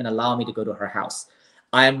 she doesn't even allow me to go to her house.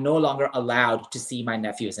 I am no longer allowed to see my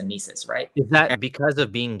nephews and nieces. Right? Is that because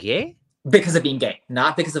of being gay? Because of being gay,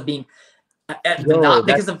 not because of being,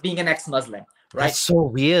 because of being an ex-Muslim. Right? That's so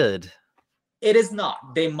weird. It is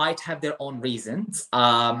not. They might have their own reasons.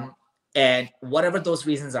 And whatever those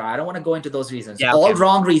reasons are, I don't want to go into those reasons. Yeah, all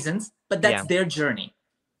wrong reasons, but that's their journey,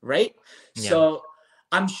 right? Yeah. So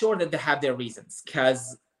I'm sure that they have their reasons,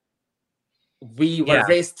 because we were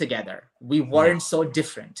raised together. We weren't so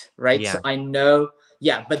different, right? Yeah. So I know,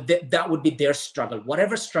 but that would be their struggle.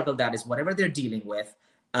 Whatever struggle that is, whatever they're dealing with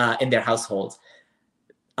in their households,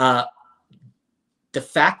 the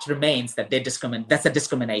fact remains that they discriminate. That's a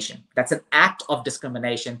discrimination. That's an act of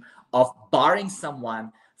discrimination, of barring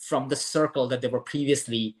someone from the circle that they were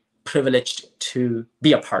previously privileged to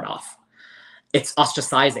be a part of. It's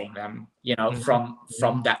ostracizing them,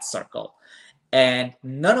 from that circle. And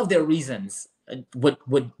none of their reasons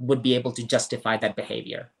would be able to justify that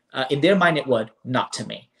behavior. In their mind, it would, not to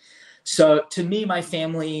me. So to me, my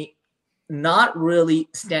family not really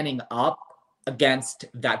standing up against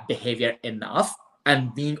that behavior enough,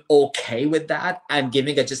 and being okay with that, and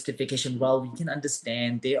giving a justification. Well, we can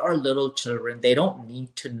understand they are little children. They don't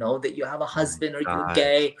need to know that you have a husband or you're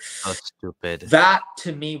gay. So stupid. That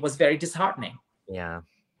to me was very disheartening. Yeah.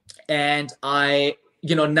 And I,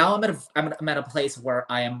 now I'm at a place where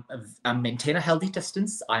I'm maintain a healthy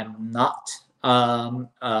distance. I'm not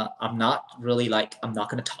really like, I'm not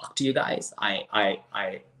going to talk to you guys. I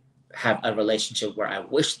have a relationship where I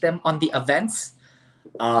wish them on the events.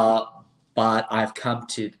 But I've come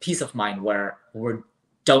to peace of mind where we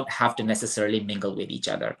don't have to necessarily mingle with each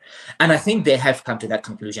other. And I think they have come to that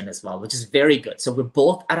conclusion as well, which is very good. So we're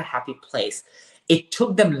both at a happy place. It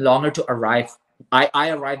took them longer to arrive. I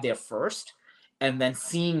arrived there first, and then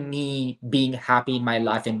seeing me being happy in my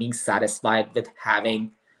life and being satisfied with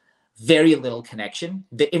having very little connection,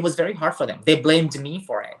 it was very hard for them. They blamed me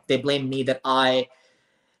for it. They blamed me that I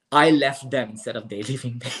left them instead of they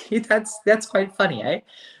leaving me. That's quite funny, eh?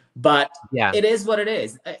 But it is what it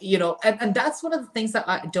is, and that's one of the things that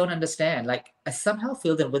I don't understand. Like, I somehow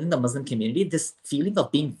feel that within the Muslim community, this feeling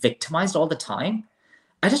of being victimized all the time,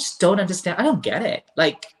 I just don't understand. I don't get it.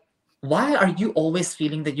 Like, why are you always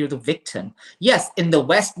feeling that you're the victim? Yes, in the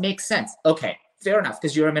West makes sense. Okay, fair enough,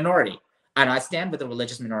 because you're a minority. And I stand with the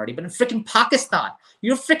religious minority. But in freaking Pakistan,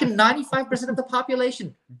 you're freaking 95% of the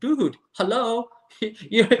population. Dude, hello.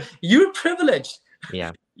 You're privileged.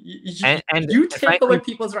 Yeah. And you take away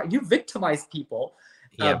people's rights. You victimize people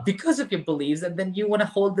because of your beliefs, and then you want to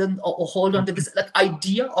hold on to this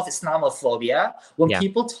idea of Islamophobia. When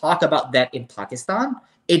people talk about that in Pakistan,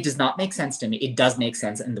 it does not make sense to me. It does make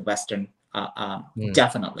sense in the Western,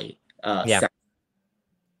 definitely.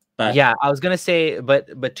 But I was gonna say,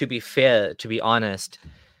 but to be fair, to be honest,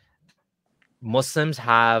 Muslims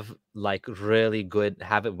have really good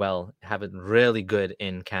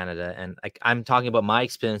in Canada. And I'm talking about my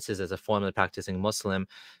experiences as a formerly practicing Muslim.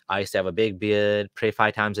 I used to have a big beard, pray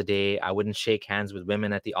 5 times a day. I wouldn't shake hands with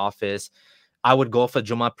women at the office. I would go for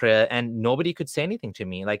Jummah prayer and nobody could say anything to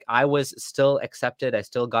me. Like, I was still accepted. I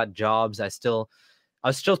still got jobs. I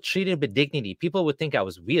was still treated with dignity. People would think I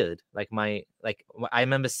was weird. I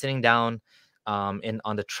remember sitting down on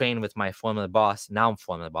the train with my former boss. Now I'm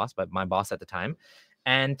former boss, but my boss at the time.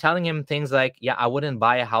 and telling him things like, yeah, I wouldn't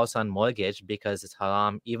buy a house on mortgage because it's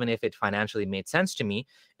haram, even if it financially made sense to me.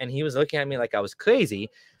 And he was looking at me like I was crazy,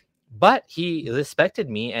 but he respected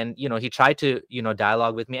me, and he tried to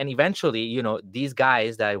dialogue with me, and eventually these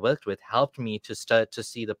guys that I worked with helped me to start to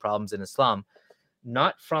see the problems in Islam,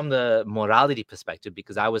 not from the morality perspective,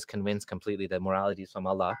 because I was convinced completely that morality is from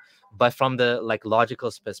Allah, but from the like logical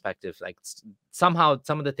perspective. Like somehow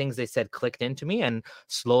some of the things they said clicked into me, and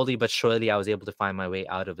slowly but surely I was able to find my way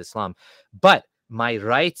out of Islam. But my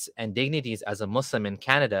rights and dignities as a Muslim in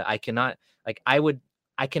Canada, I cannot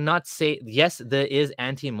say, yes, there is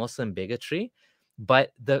anti-Muslim bigotry,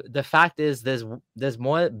 but the fact is there's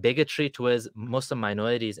more bigotry towards Muslim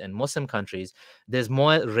minorities in Muslim countries. There's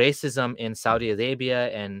more racism in Saudi Arabia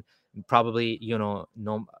and probably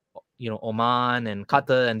Oman and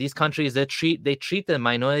Qatar and these countries. They treat the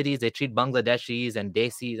minorities, they treat Bangladeshis and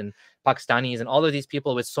Desis and Pakistanis and all of these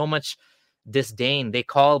people with so much disdain. They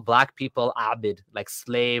call Black people abid, like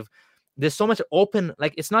slave. There's so much open,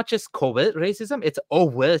 like it's not just covert racism, it's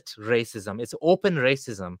overt racism, it's open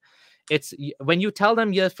racism. It's when you tell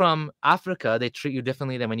them you're from Africa, they treat you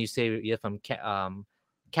differently than when you say you're from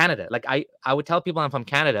Canada. Like I would tell people I'm from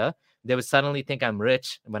Canada, they would suddenly think I'm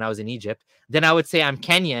rich when I was in Egypt. Then I would say I'm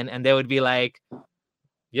Kenyan, and they would be like,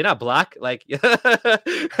 "You're not Black." Like,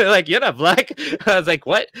 like you're not Black. I was like,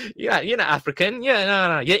 "What? Yeah, you're not African. Yeah,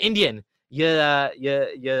 no, you're Indian. You're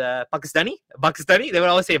Pakistani. They would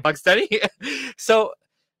always say Pakistani." So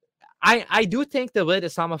I do think the word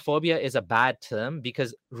Islamophobia is a bad term,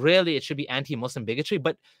 because really it should be anti-Muslim bigotry.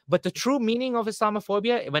 But the true meaning of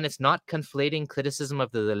Islamophobia, when it's not conflating criticism of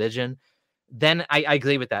the religion, then I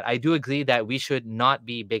agree with that. I do agree that we should not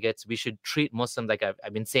be bigots. We should treat Muslims like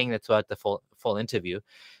I've been saying that throughout the full interview.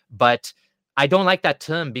 But I don't like that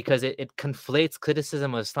term because it conflates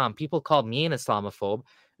criticism of Islam. People call me an Islamophobe,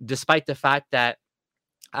 despite the fact that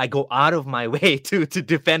I go out of my way to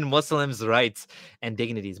defend Muslims' rights and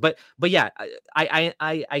dignities. But yeah, I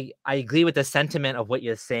agree with the sentiment of what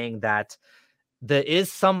you're saying, that there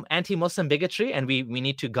is some anti-Muslim bigotry, and we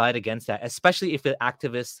need to guard against that, especially if we're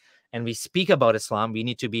activists and we speak about Islam. We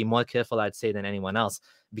need to be more careful, I'd say, than anyone else,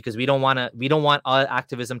 because we don't want our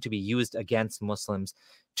activism to be used against Muslims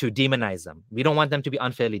to demonize them. We don't want them to be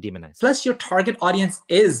unfairly demonized. Plus, your target audience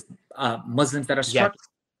is Muslims that are struggling. Yes.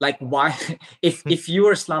 Like, why, if you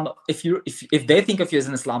are if they think of you as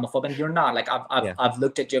an Islamophobe and you're not, like I've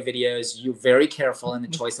looked at your videos, you're very careful in the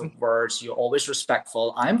choice of words, you're always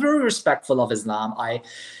respectful. I'm very respectful of Islam.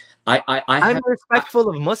 I'm respectful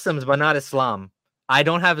of Muslims, but not Islam. I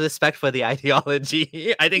don't have respect for the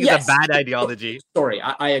ideology. I think it's a bad ideology. Sorry,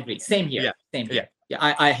 I agree. Same here. Yeah. Same here. Yeah,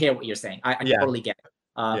 I hear what you're saying. I totally get it.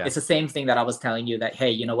 It's the same thing that I was telling you, that, hey,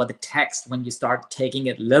 you know what, the text, when you start taking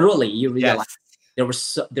it literally, you realize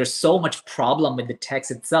there's so much problem with the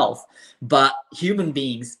text itself, but human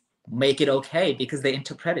beings make it okay because they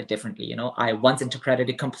interpret it differently. I once interpreted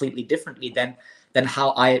it completely differently than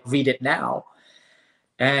how I read it now,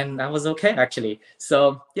 and that was okay, actually.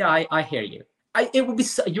 So yeah, I hear you. It would be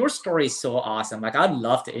your story is so awesome. Like, I'd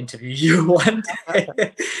love to interview you one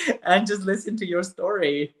day and just listen to your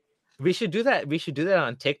story. We should do that. We should do that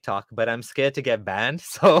on TikTok, but I'm scared to get banned,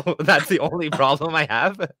 so that's the only problem I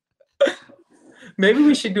have. Maybe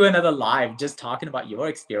we should do another live just talking about your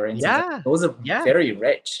experiences. Yeah, those are very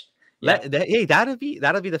rich. Hey, that'll be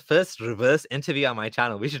the first reverse interview on my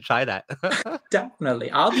channel. We should try that.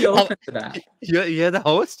 Definitely, I'll be open to that. You're the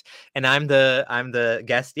host, and I'm the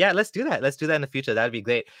guest. Yeah, let's do that. Let's do that in the future. That'd be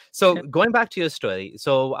great. So going back to your story,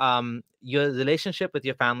 so your relationship with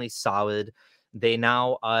your family soured. They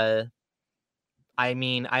now are. I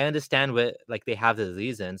mean, I understand where they have the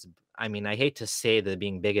reasons. I mean, I hate to say they're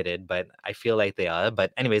being bigoted, but I feel like they are.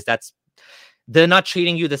 But anyways, they're not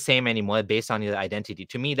treating you the same anymore based on your identity.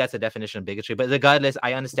 To me, that's a definition of bigotry. But regardless,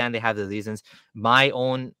 I understand they have the reasons. My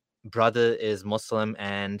own brother is Muslim,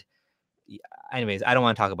 and anyways, I don't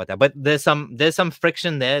want to talk about that. But there's some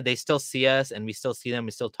friction there. They still see us, and we still see them.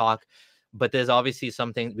 We still talk. But there's obviously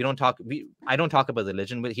something we don't talk. I don't talk about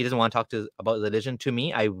religion, but he doesn't want to talk about religion to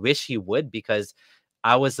me. I wish he would, because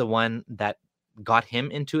I was the one that got him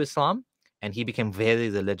into Islam, and he became very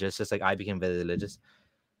religious, just like I became very religious.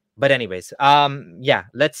 But anyways, yeah,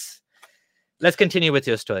 let's continue with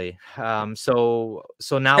your story. So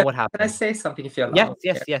now what happened? Can I say something if you allow?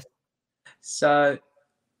 Yes. So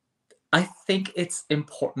I think it's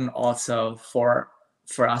important also for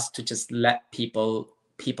us to just let people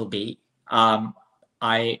be.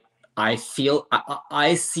 I feel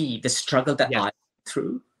I see the struggle that I went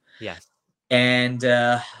through. Yes. And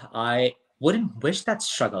I wouldn't wish that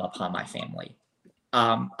struggle upon my family.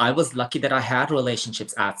 I was lucky that I had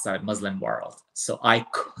relationships outside Muslim world, so I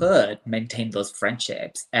could maintain those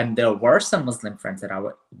friendships. And there were some Muslim friends that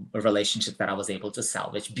relationships that I was able to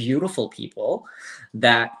salvage. Beautiful people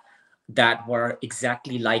that were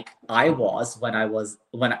exactly like I was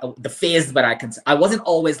the phase. But I wasn't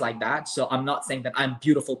always like that. So I'm not saying that I'm a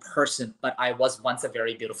beautiful person, but I was once a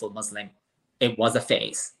very beautiful Muslim. It was a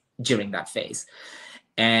phase during that phase,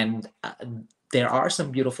 and there are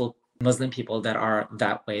some beautiful Muslim people that are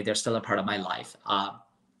that way. They're still a part of my life.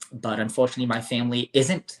 But unfortunately, my family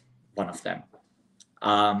isn't one of them.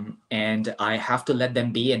 And I have to let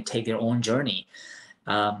them be and take their own journey.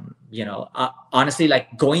 Honestly,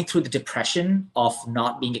 like going through the depression of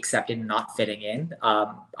not being accepted, not fitting in.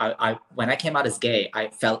 When I came out as gay,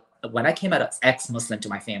 when I came out as ex-Muslim to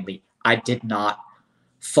my family, I did not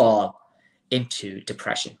fall into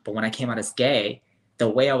depression. But when I came out as gay, the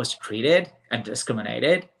way I was treated and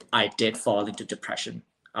discriminated, I did fall into depression.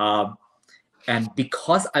 And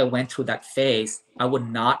because I went through that phase, I would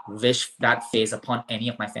not wish that phase upon any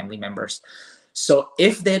of my family members. So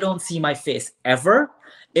if they don't see my face ever,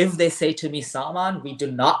 if they say to me, Salman, we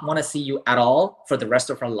do not want to see you at all for the rest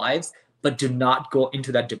of our lives, but do not go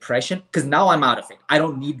into that depression, because now I'm out of it. I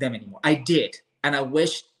don't need them anymore. I did. And I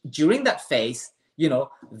wish during that phase,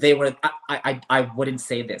 they were, I wouldn't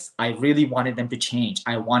say this. I really wanted them to change.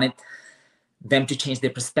 I wanted them to change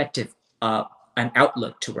their perspective and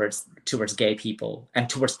outlook towards gay people and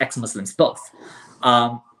towards ex-Muslims both.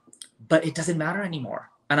 But it doesn't matter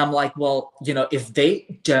anymore. And I'm like, well, if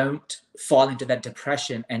they don't fall into that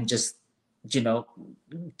depression and just,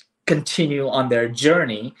 continue on their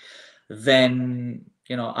journey, then,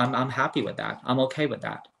 I'm happy with that. I'm okay with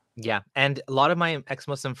that. Yeah. And a lot of my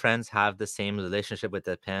ex-Muslim friends have the same relationship with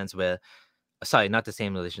their parents not the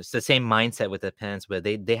same relationship, the same mindset with their parents where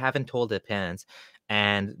they haven't told their parents.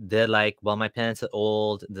 And they're like, well, my parents are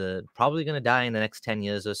old. They're probably going to die in the next 10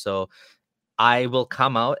 years or so. I will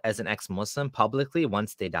come out as an ex-Muslim publicly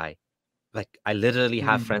once they die. Like, I literally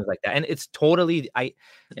have friends like that. And it's totally, I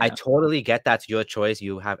totally get that's your choice.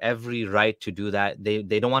 You have every right to do that. They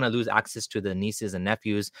don't want to lose access to their nieces and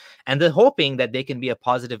nephews. And they're hoping that they can be a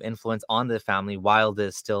positive influence on their family while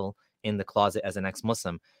they're still in the closet as an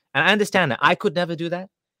ex-Muslim. And I understand that. I could never do that.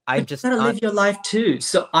 I'm just gotta live your life too.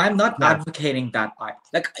 So I'm not advocating that.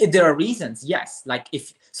 Like, there are reasons, yes. Like,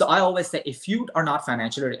 so I always say, if you are not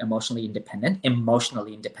financially or emotionally independent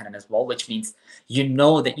as well, which means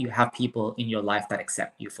that you have people in your life that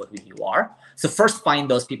accept you for who you are. So first find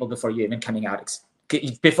those people before you even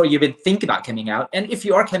before you even think about coming out. And if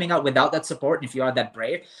you are coming out without that support, and if you are that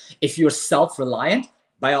brave, if you're self-reliant,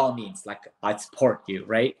 by all means, like, I support you,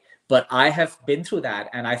 right? But I have been through that,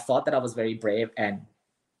 and I thought that I was very brave, and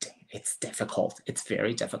it's difficult. It's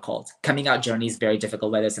very difficult. Coming out journey is very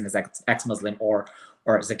difficult, whether it's as an ex-Muslim or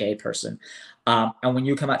as a gay person. And when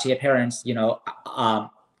you come out to your parents,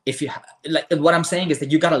 if you what I'm saying is that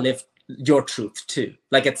you got to live your truth too.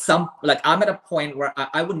 Like, I'm at a point where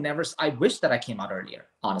I wish that I came out earlier.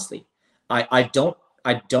 Honestly, I don't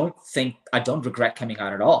regret coming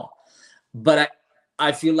out at all. But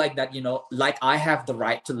I feel like that, like, I have the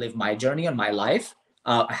right to live my journey on my life.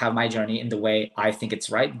 Have my journey in the way I think it's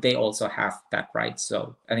right. They also have that right.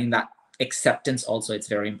 So I think that acceptance also, it's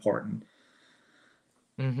very important.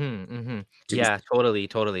 Yeah,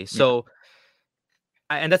 totally. So,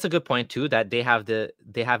 and that's a good point too, that they have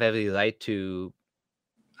every right to,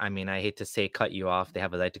 I mean, I hate to say cut you off. They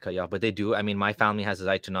have a right to cut you off, but they do. I mean, my family has a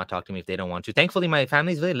right to not talk to me if they don't want to. Thankfully, my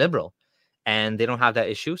family is very liberal and they don't have that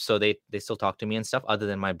issue. So they still talk to me and stuff, other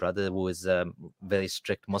than my brother, who is a very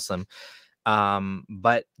strict Muslim.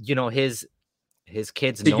 But his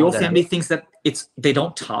kids know your family thinks that they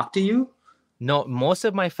don't talk to you? No, most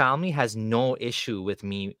of my family has no issue with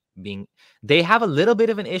me they have a little bit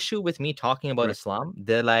of an issue with me talking about Islam.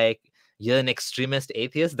 They're like, you're an extremist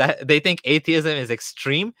atheist. That they think atheism is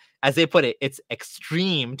extreme. As they put it, it's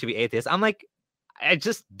extreme to be atheist. I'm like, it's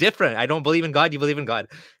just different. I don't believe in God. You believe in God.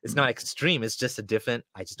 It's not extreme. It's just I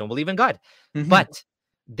just don't believe in God. But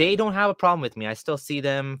they don't have a problem with me. I still see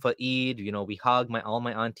them for Eid. We hug all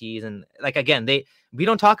my aunties, and like, again, we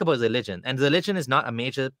don't talk about religion, and religion is not a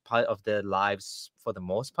major part of their lives for the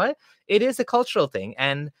most part. It is a cultural thing,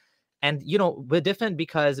 and we're different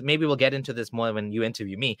because maybe we'll get into this more when you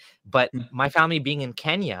interview me. But my family being in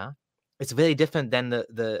Kenya, it's very different than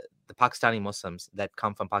the Pakistani Muslims that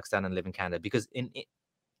come from Pakistan and live in Canada, because in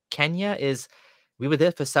Kenya we were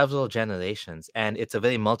there for several generations, and it's a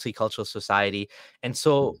very multicultural society. And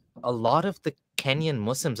so a lot of the Kenyan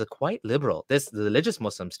Muslims are quite liberal. There's the religious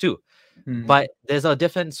Muslims too, but there's a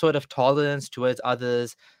different sort of tolerance towards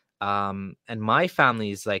others. And my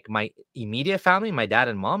family is like, my immediate family, my dad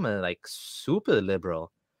and mom are like super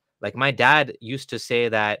liberal. Like my dad used to say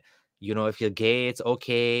that, you know, if you're gay, it's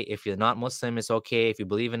okay. If you're not Muslim, it's okay. If you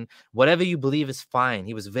believe in whatever you believe is fine.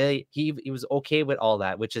 He was he was okay with all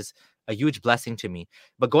that, which is a huge blessing to me.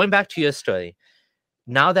 But going back to your story,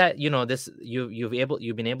 now that you know this, you've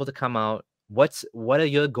been able to come out. What are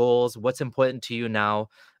your goals? What's important to you now?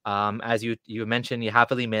 As you mentioned, you're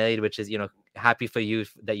happily married, which is, you know, happy for you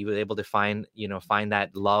that you were able to find that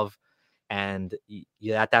love, and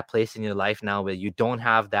you're at that place in your life now where you don't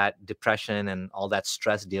have that depression and all that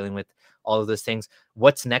stress dealing with all of those things.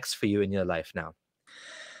 What's next for you in your life now?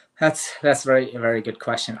 That's very very good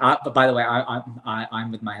question. But by the way,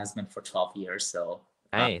 I'm with my husband for 12 years, so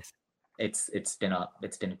Nice. It's been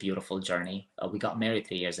a beautiful journey. We got married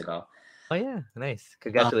 3 years ago. Oh yeah, nice.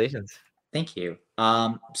 Congratulations. Thank you.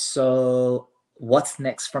 So what's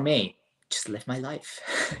next for me? Just live my life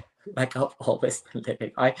like I've always been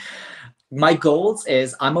living. My goals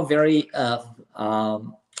is I'm a very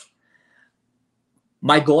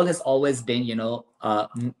my goal has always been, you know,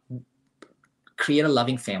 create a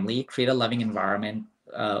loving family, create a loving environment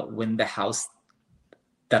within the house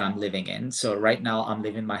that I'm living in. So right now I'm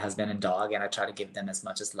living with my husband and dog, and I try to give them as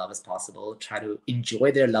much as love as possible, try to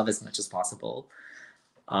enjoy their love as much as possible.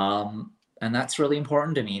 And that's really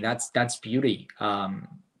important to me. That's beauty.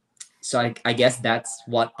 So I guess that's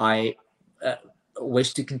what I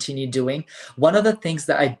wish to continue doing. One of the things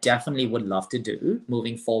that I definitely would love to do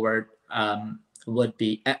moving forward would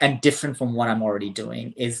be, and different from what I'm already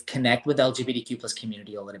doing, is connect with LGBTQ plus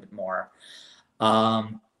community a little bit more.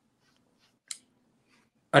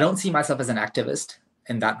 I don't see myself as an activist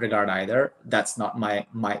in that regard either. That's not my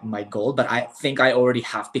goal, but I think I already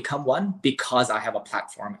have become one because I have a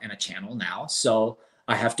platform and a channel now. So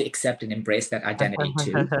I have to accept and embrace that identity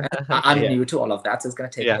too. I'm new to all of that, so it's going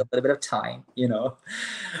to take me a little bit of time, you know,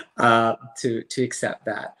 to accept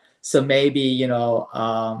that. So maybe, you know,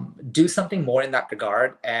 do something more in that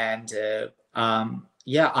regard. And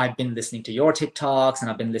yeah, I've been listening to your TikToks, and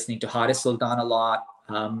I've been listening to Haris Sultan a lot.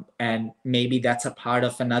 And maybe that's a part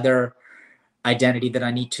of another identity that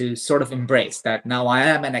I need to sort of embrace, that now I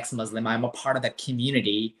am an ex-Muslim, I'm a part of that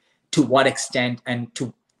community. To what extent, and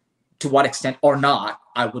to what extent or not,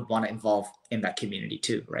 I would want to involve in that community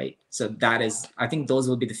too, right? So that is, I think those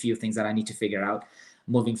will be the few things that I need to figure out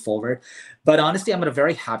moving forward. But honestly, I'm at a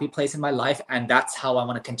very happy place in my life, and that's how I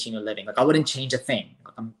want to continue living. Like I wouldn't change a thing.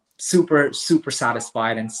 I'm super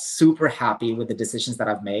satisfied and super happy with the decisions that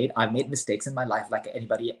I've made. I've made mistakes in my life like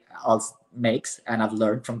anybody else makes, and I've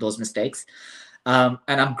learned from those mistakes. And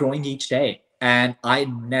I'm growing each day, and I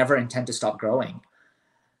never intend to stop growing.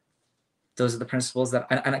 Those are the principles that,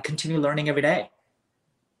 and I continue learning every day.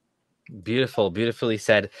 Beautifully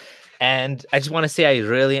said. And I just want to say I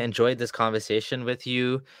really enjoyed this conversation with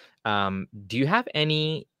you. Do you have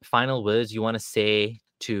any final words you want to say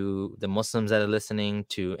to the Muslims that are listening,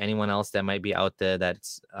 to anyone else that might be out there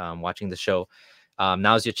that's watching the show?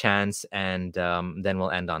 Now's your chance, and then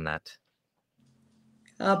we'll end on that.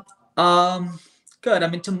 Good. I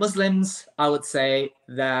mean, to Muslims, I would say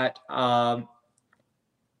that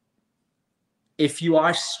if you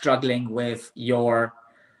are struggling with your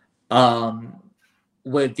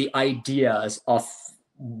with the ideas of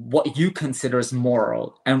what you consider as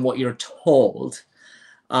moral and what you're told,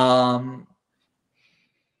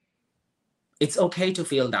 it's okay to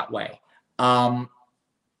feel that way.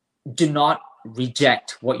 Do not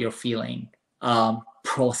reject what you're feeling.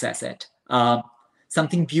 Process it.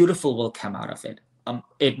 Something beautiful will come out of it.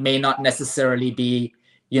 It may not necessarily be,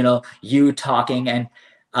 you know, you talking and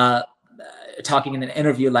talking in an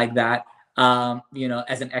interview like that, you know,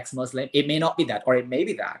 as an ex-Muslim. It may not be that, or it may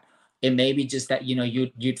be that. It may be just that, you know,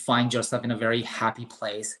 you'd find yourself in a very happy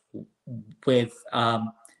place with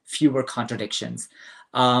fewer contradictions.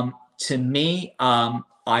 To me,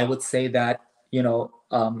 I would say that, you know,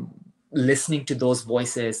 listening to those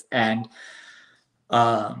voices, and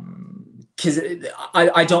because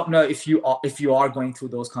I don't know if you are going through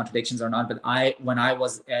those contradictions or not, but when I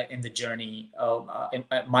was in the journey, in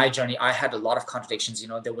my journey, I had a lot of contradictions. You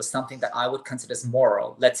know, there was something that I would consider as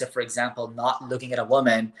moral. Let's say, for example, not looking at a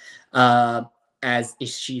woman as if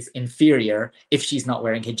she's inferior if she's not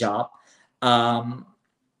wearing hijab,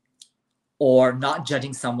 or not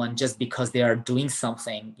judging someone just because they are doing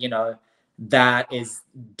something, you know, that is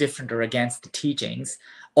different or against the teachings.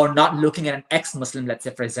 Or not looking at an ex-Muslim, let's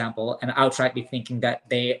say, for example, and outrightly thinking that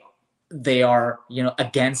they are, you know,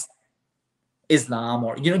 against Islam,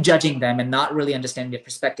 or, you know, judging them and not really understanding their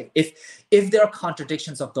perspective. If there are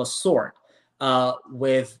contradictions of those sort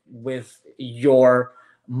with your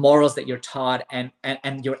morals that you're taught, and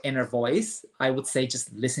your inner voice, I would say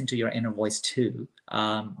just listen to your inner voice too.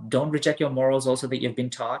 Don't reject your morals also that you've been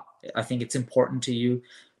taught. I think it's important to you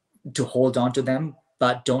to hold on to them,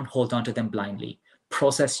 but don't hold on to them blindly.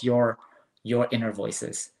 Process your inner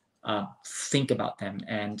voices. Think about them,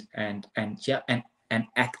 and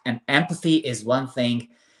empathy is one thing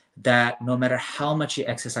that no matter how much you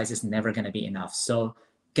exercise is never going to be enough. So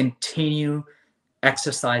continue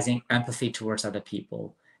exercising empathy towards other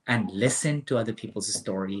people and listen to other people's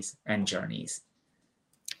stories and journeys.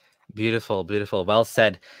 Beautiful, beautiful. Well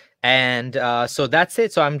said. And so that's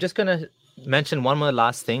it. So I'm just going to mention one more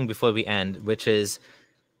last thing before we end, which is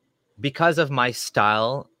because of my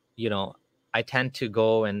style, I tend to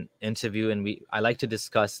go and interview, and I like to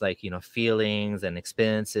discuss feelings and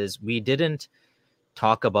experiences. We didn't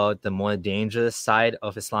talk about the more dangerous side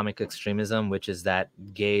of Islamic extremism, which is that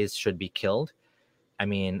gays should be killed. I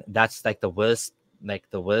mean, that's the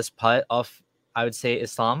worst part of, I would say,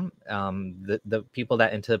 Islam. The people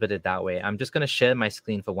that interpret it that way. I'm just going to share my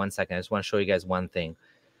screen for 1 second. I just want to show you guys one thing.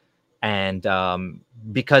 And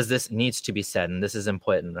because this needs to be said, and this is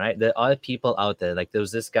important, right? There are people out there, there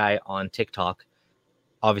was this guy on TikTok.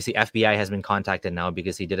 Obviously, FBI has been contacted now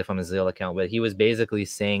because he did it from his real account, but he was basically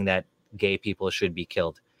saying that gay people should be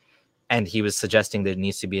killed. And he was suggesting there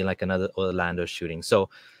needs to be another Orlando shooting. So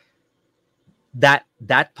that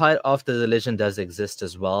part of the religion does exist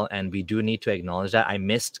as well, and we do need to acknowledge that. I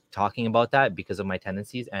missed talking about that because of my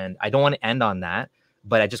tendencies, and I don't want to end on that,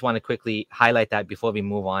 but I just want to quickly highlight that before we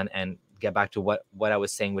move on and get back to what I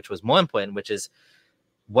was saying, which was more important, which is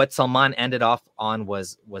what Salman ended off on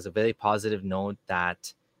was a very positive note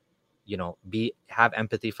that have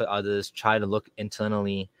empathy for others, try to look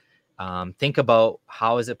internally, think about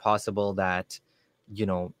how is it possible that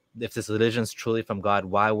if this religion is truly from God,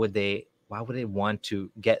 why would they want to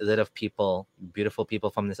get rid of people, beautiful people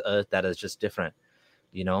from this earth that is just different?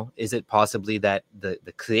 Is it possibly that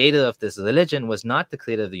the creator of this religion was not the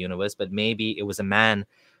creator of the universe, but maybe it was a man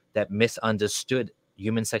that misunderstood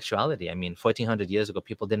human sexuality? I mean, 1400 years ago,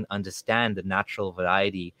 people didn't understand the natural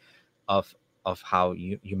variety of how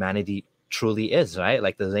humanity truly is, right?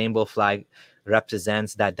 The rainbow flag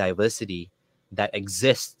represents that diversity that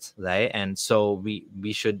exists, right? And so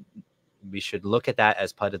we should look at that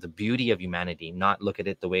as part of the beauty of humanity, not look at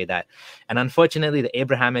it the way that, and unfortunately, the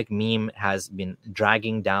Abrahamic meme has been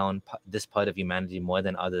dragging down this part of humanity more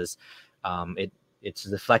than others. It's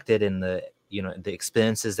reflected in the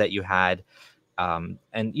experiences that you had, and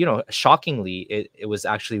shockingly, it was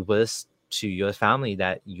actually worse to your family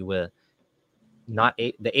that you were not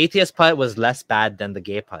the atheist part was less bad than the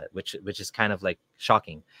gay part, which is kind of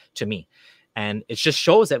shocking to me. And it just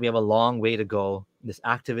shows that we have a long way to go. This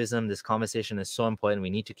activism, this conversation is so important. We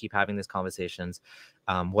need to keep having these conversations.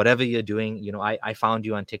 Whatever you're doing, I found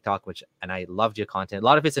you on TikTok, and I loved your content. A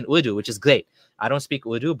lot of it's in Urdu, which is great. I don't speak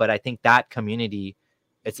Urdu, but I think that community,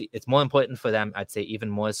 it's more important for them, I'd say, even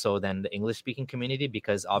more so than the English speaking community,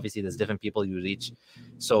 because obviously there's different people you reach.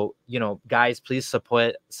 So, guys, please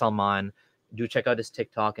support Salman. Do check out his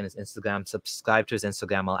TikTok and his Instagram. Subscribe to his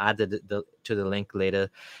Instagram. I'll add to the link later.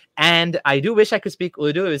 And I do wish I could speak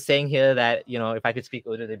Urdu. I was saying here that if I could speak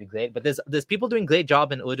Urdu, that'd be great. But there's people doing great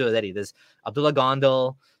job in Urdu already. There's Abdullah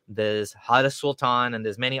Gondal, there's Haris Sultan, and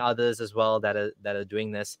there's many others as well that are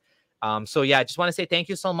doing this. So yeah, I just want to say thank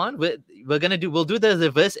you, Salman. We'll do the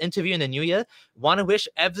reverse interview in the new year. Want to wish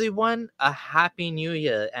everyone a happy new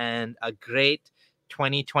year and a great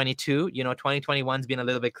 2022. 2021's been a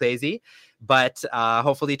little bit crazy, but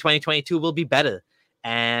hopefully 2022 will be better.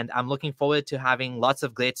 And I'm looking forward to having lots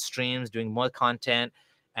of great streams, doing more content.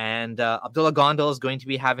 And Abdullah Gondal is going to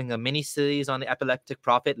be having a mini series on the epileptic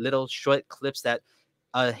prophet, little short clips that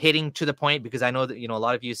are hitting to the point, because I know that a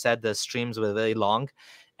lot of you said the streams were very long,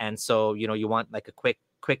 and so you want a quick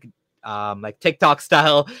TikTok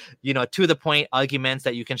style, to the point arguments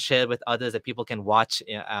that you can share with others that people can watch.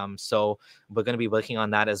 So we're going to be working on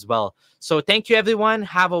that as well. So thank you, everyone.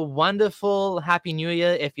 Have a wonderful Happy New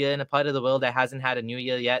Year. If you're in a part of the world that hasn't had a New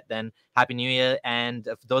Year yet, then Happy New Year. And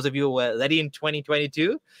for those of you who are ready in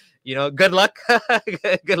 2022, good luck.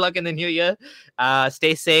 Good luck in the new year.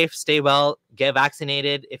 Stay safe, stay well, get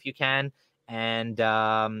vaccinated if you can. And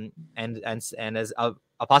as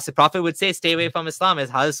Apostle Prophet would say, stay away from Islam.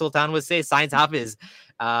 As Haris Sultan would say, Science Hafiz.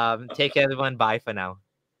 Take care, everyone. Bye for now.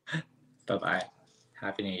 Bye-bye.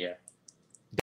 Happy New Year.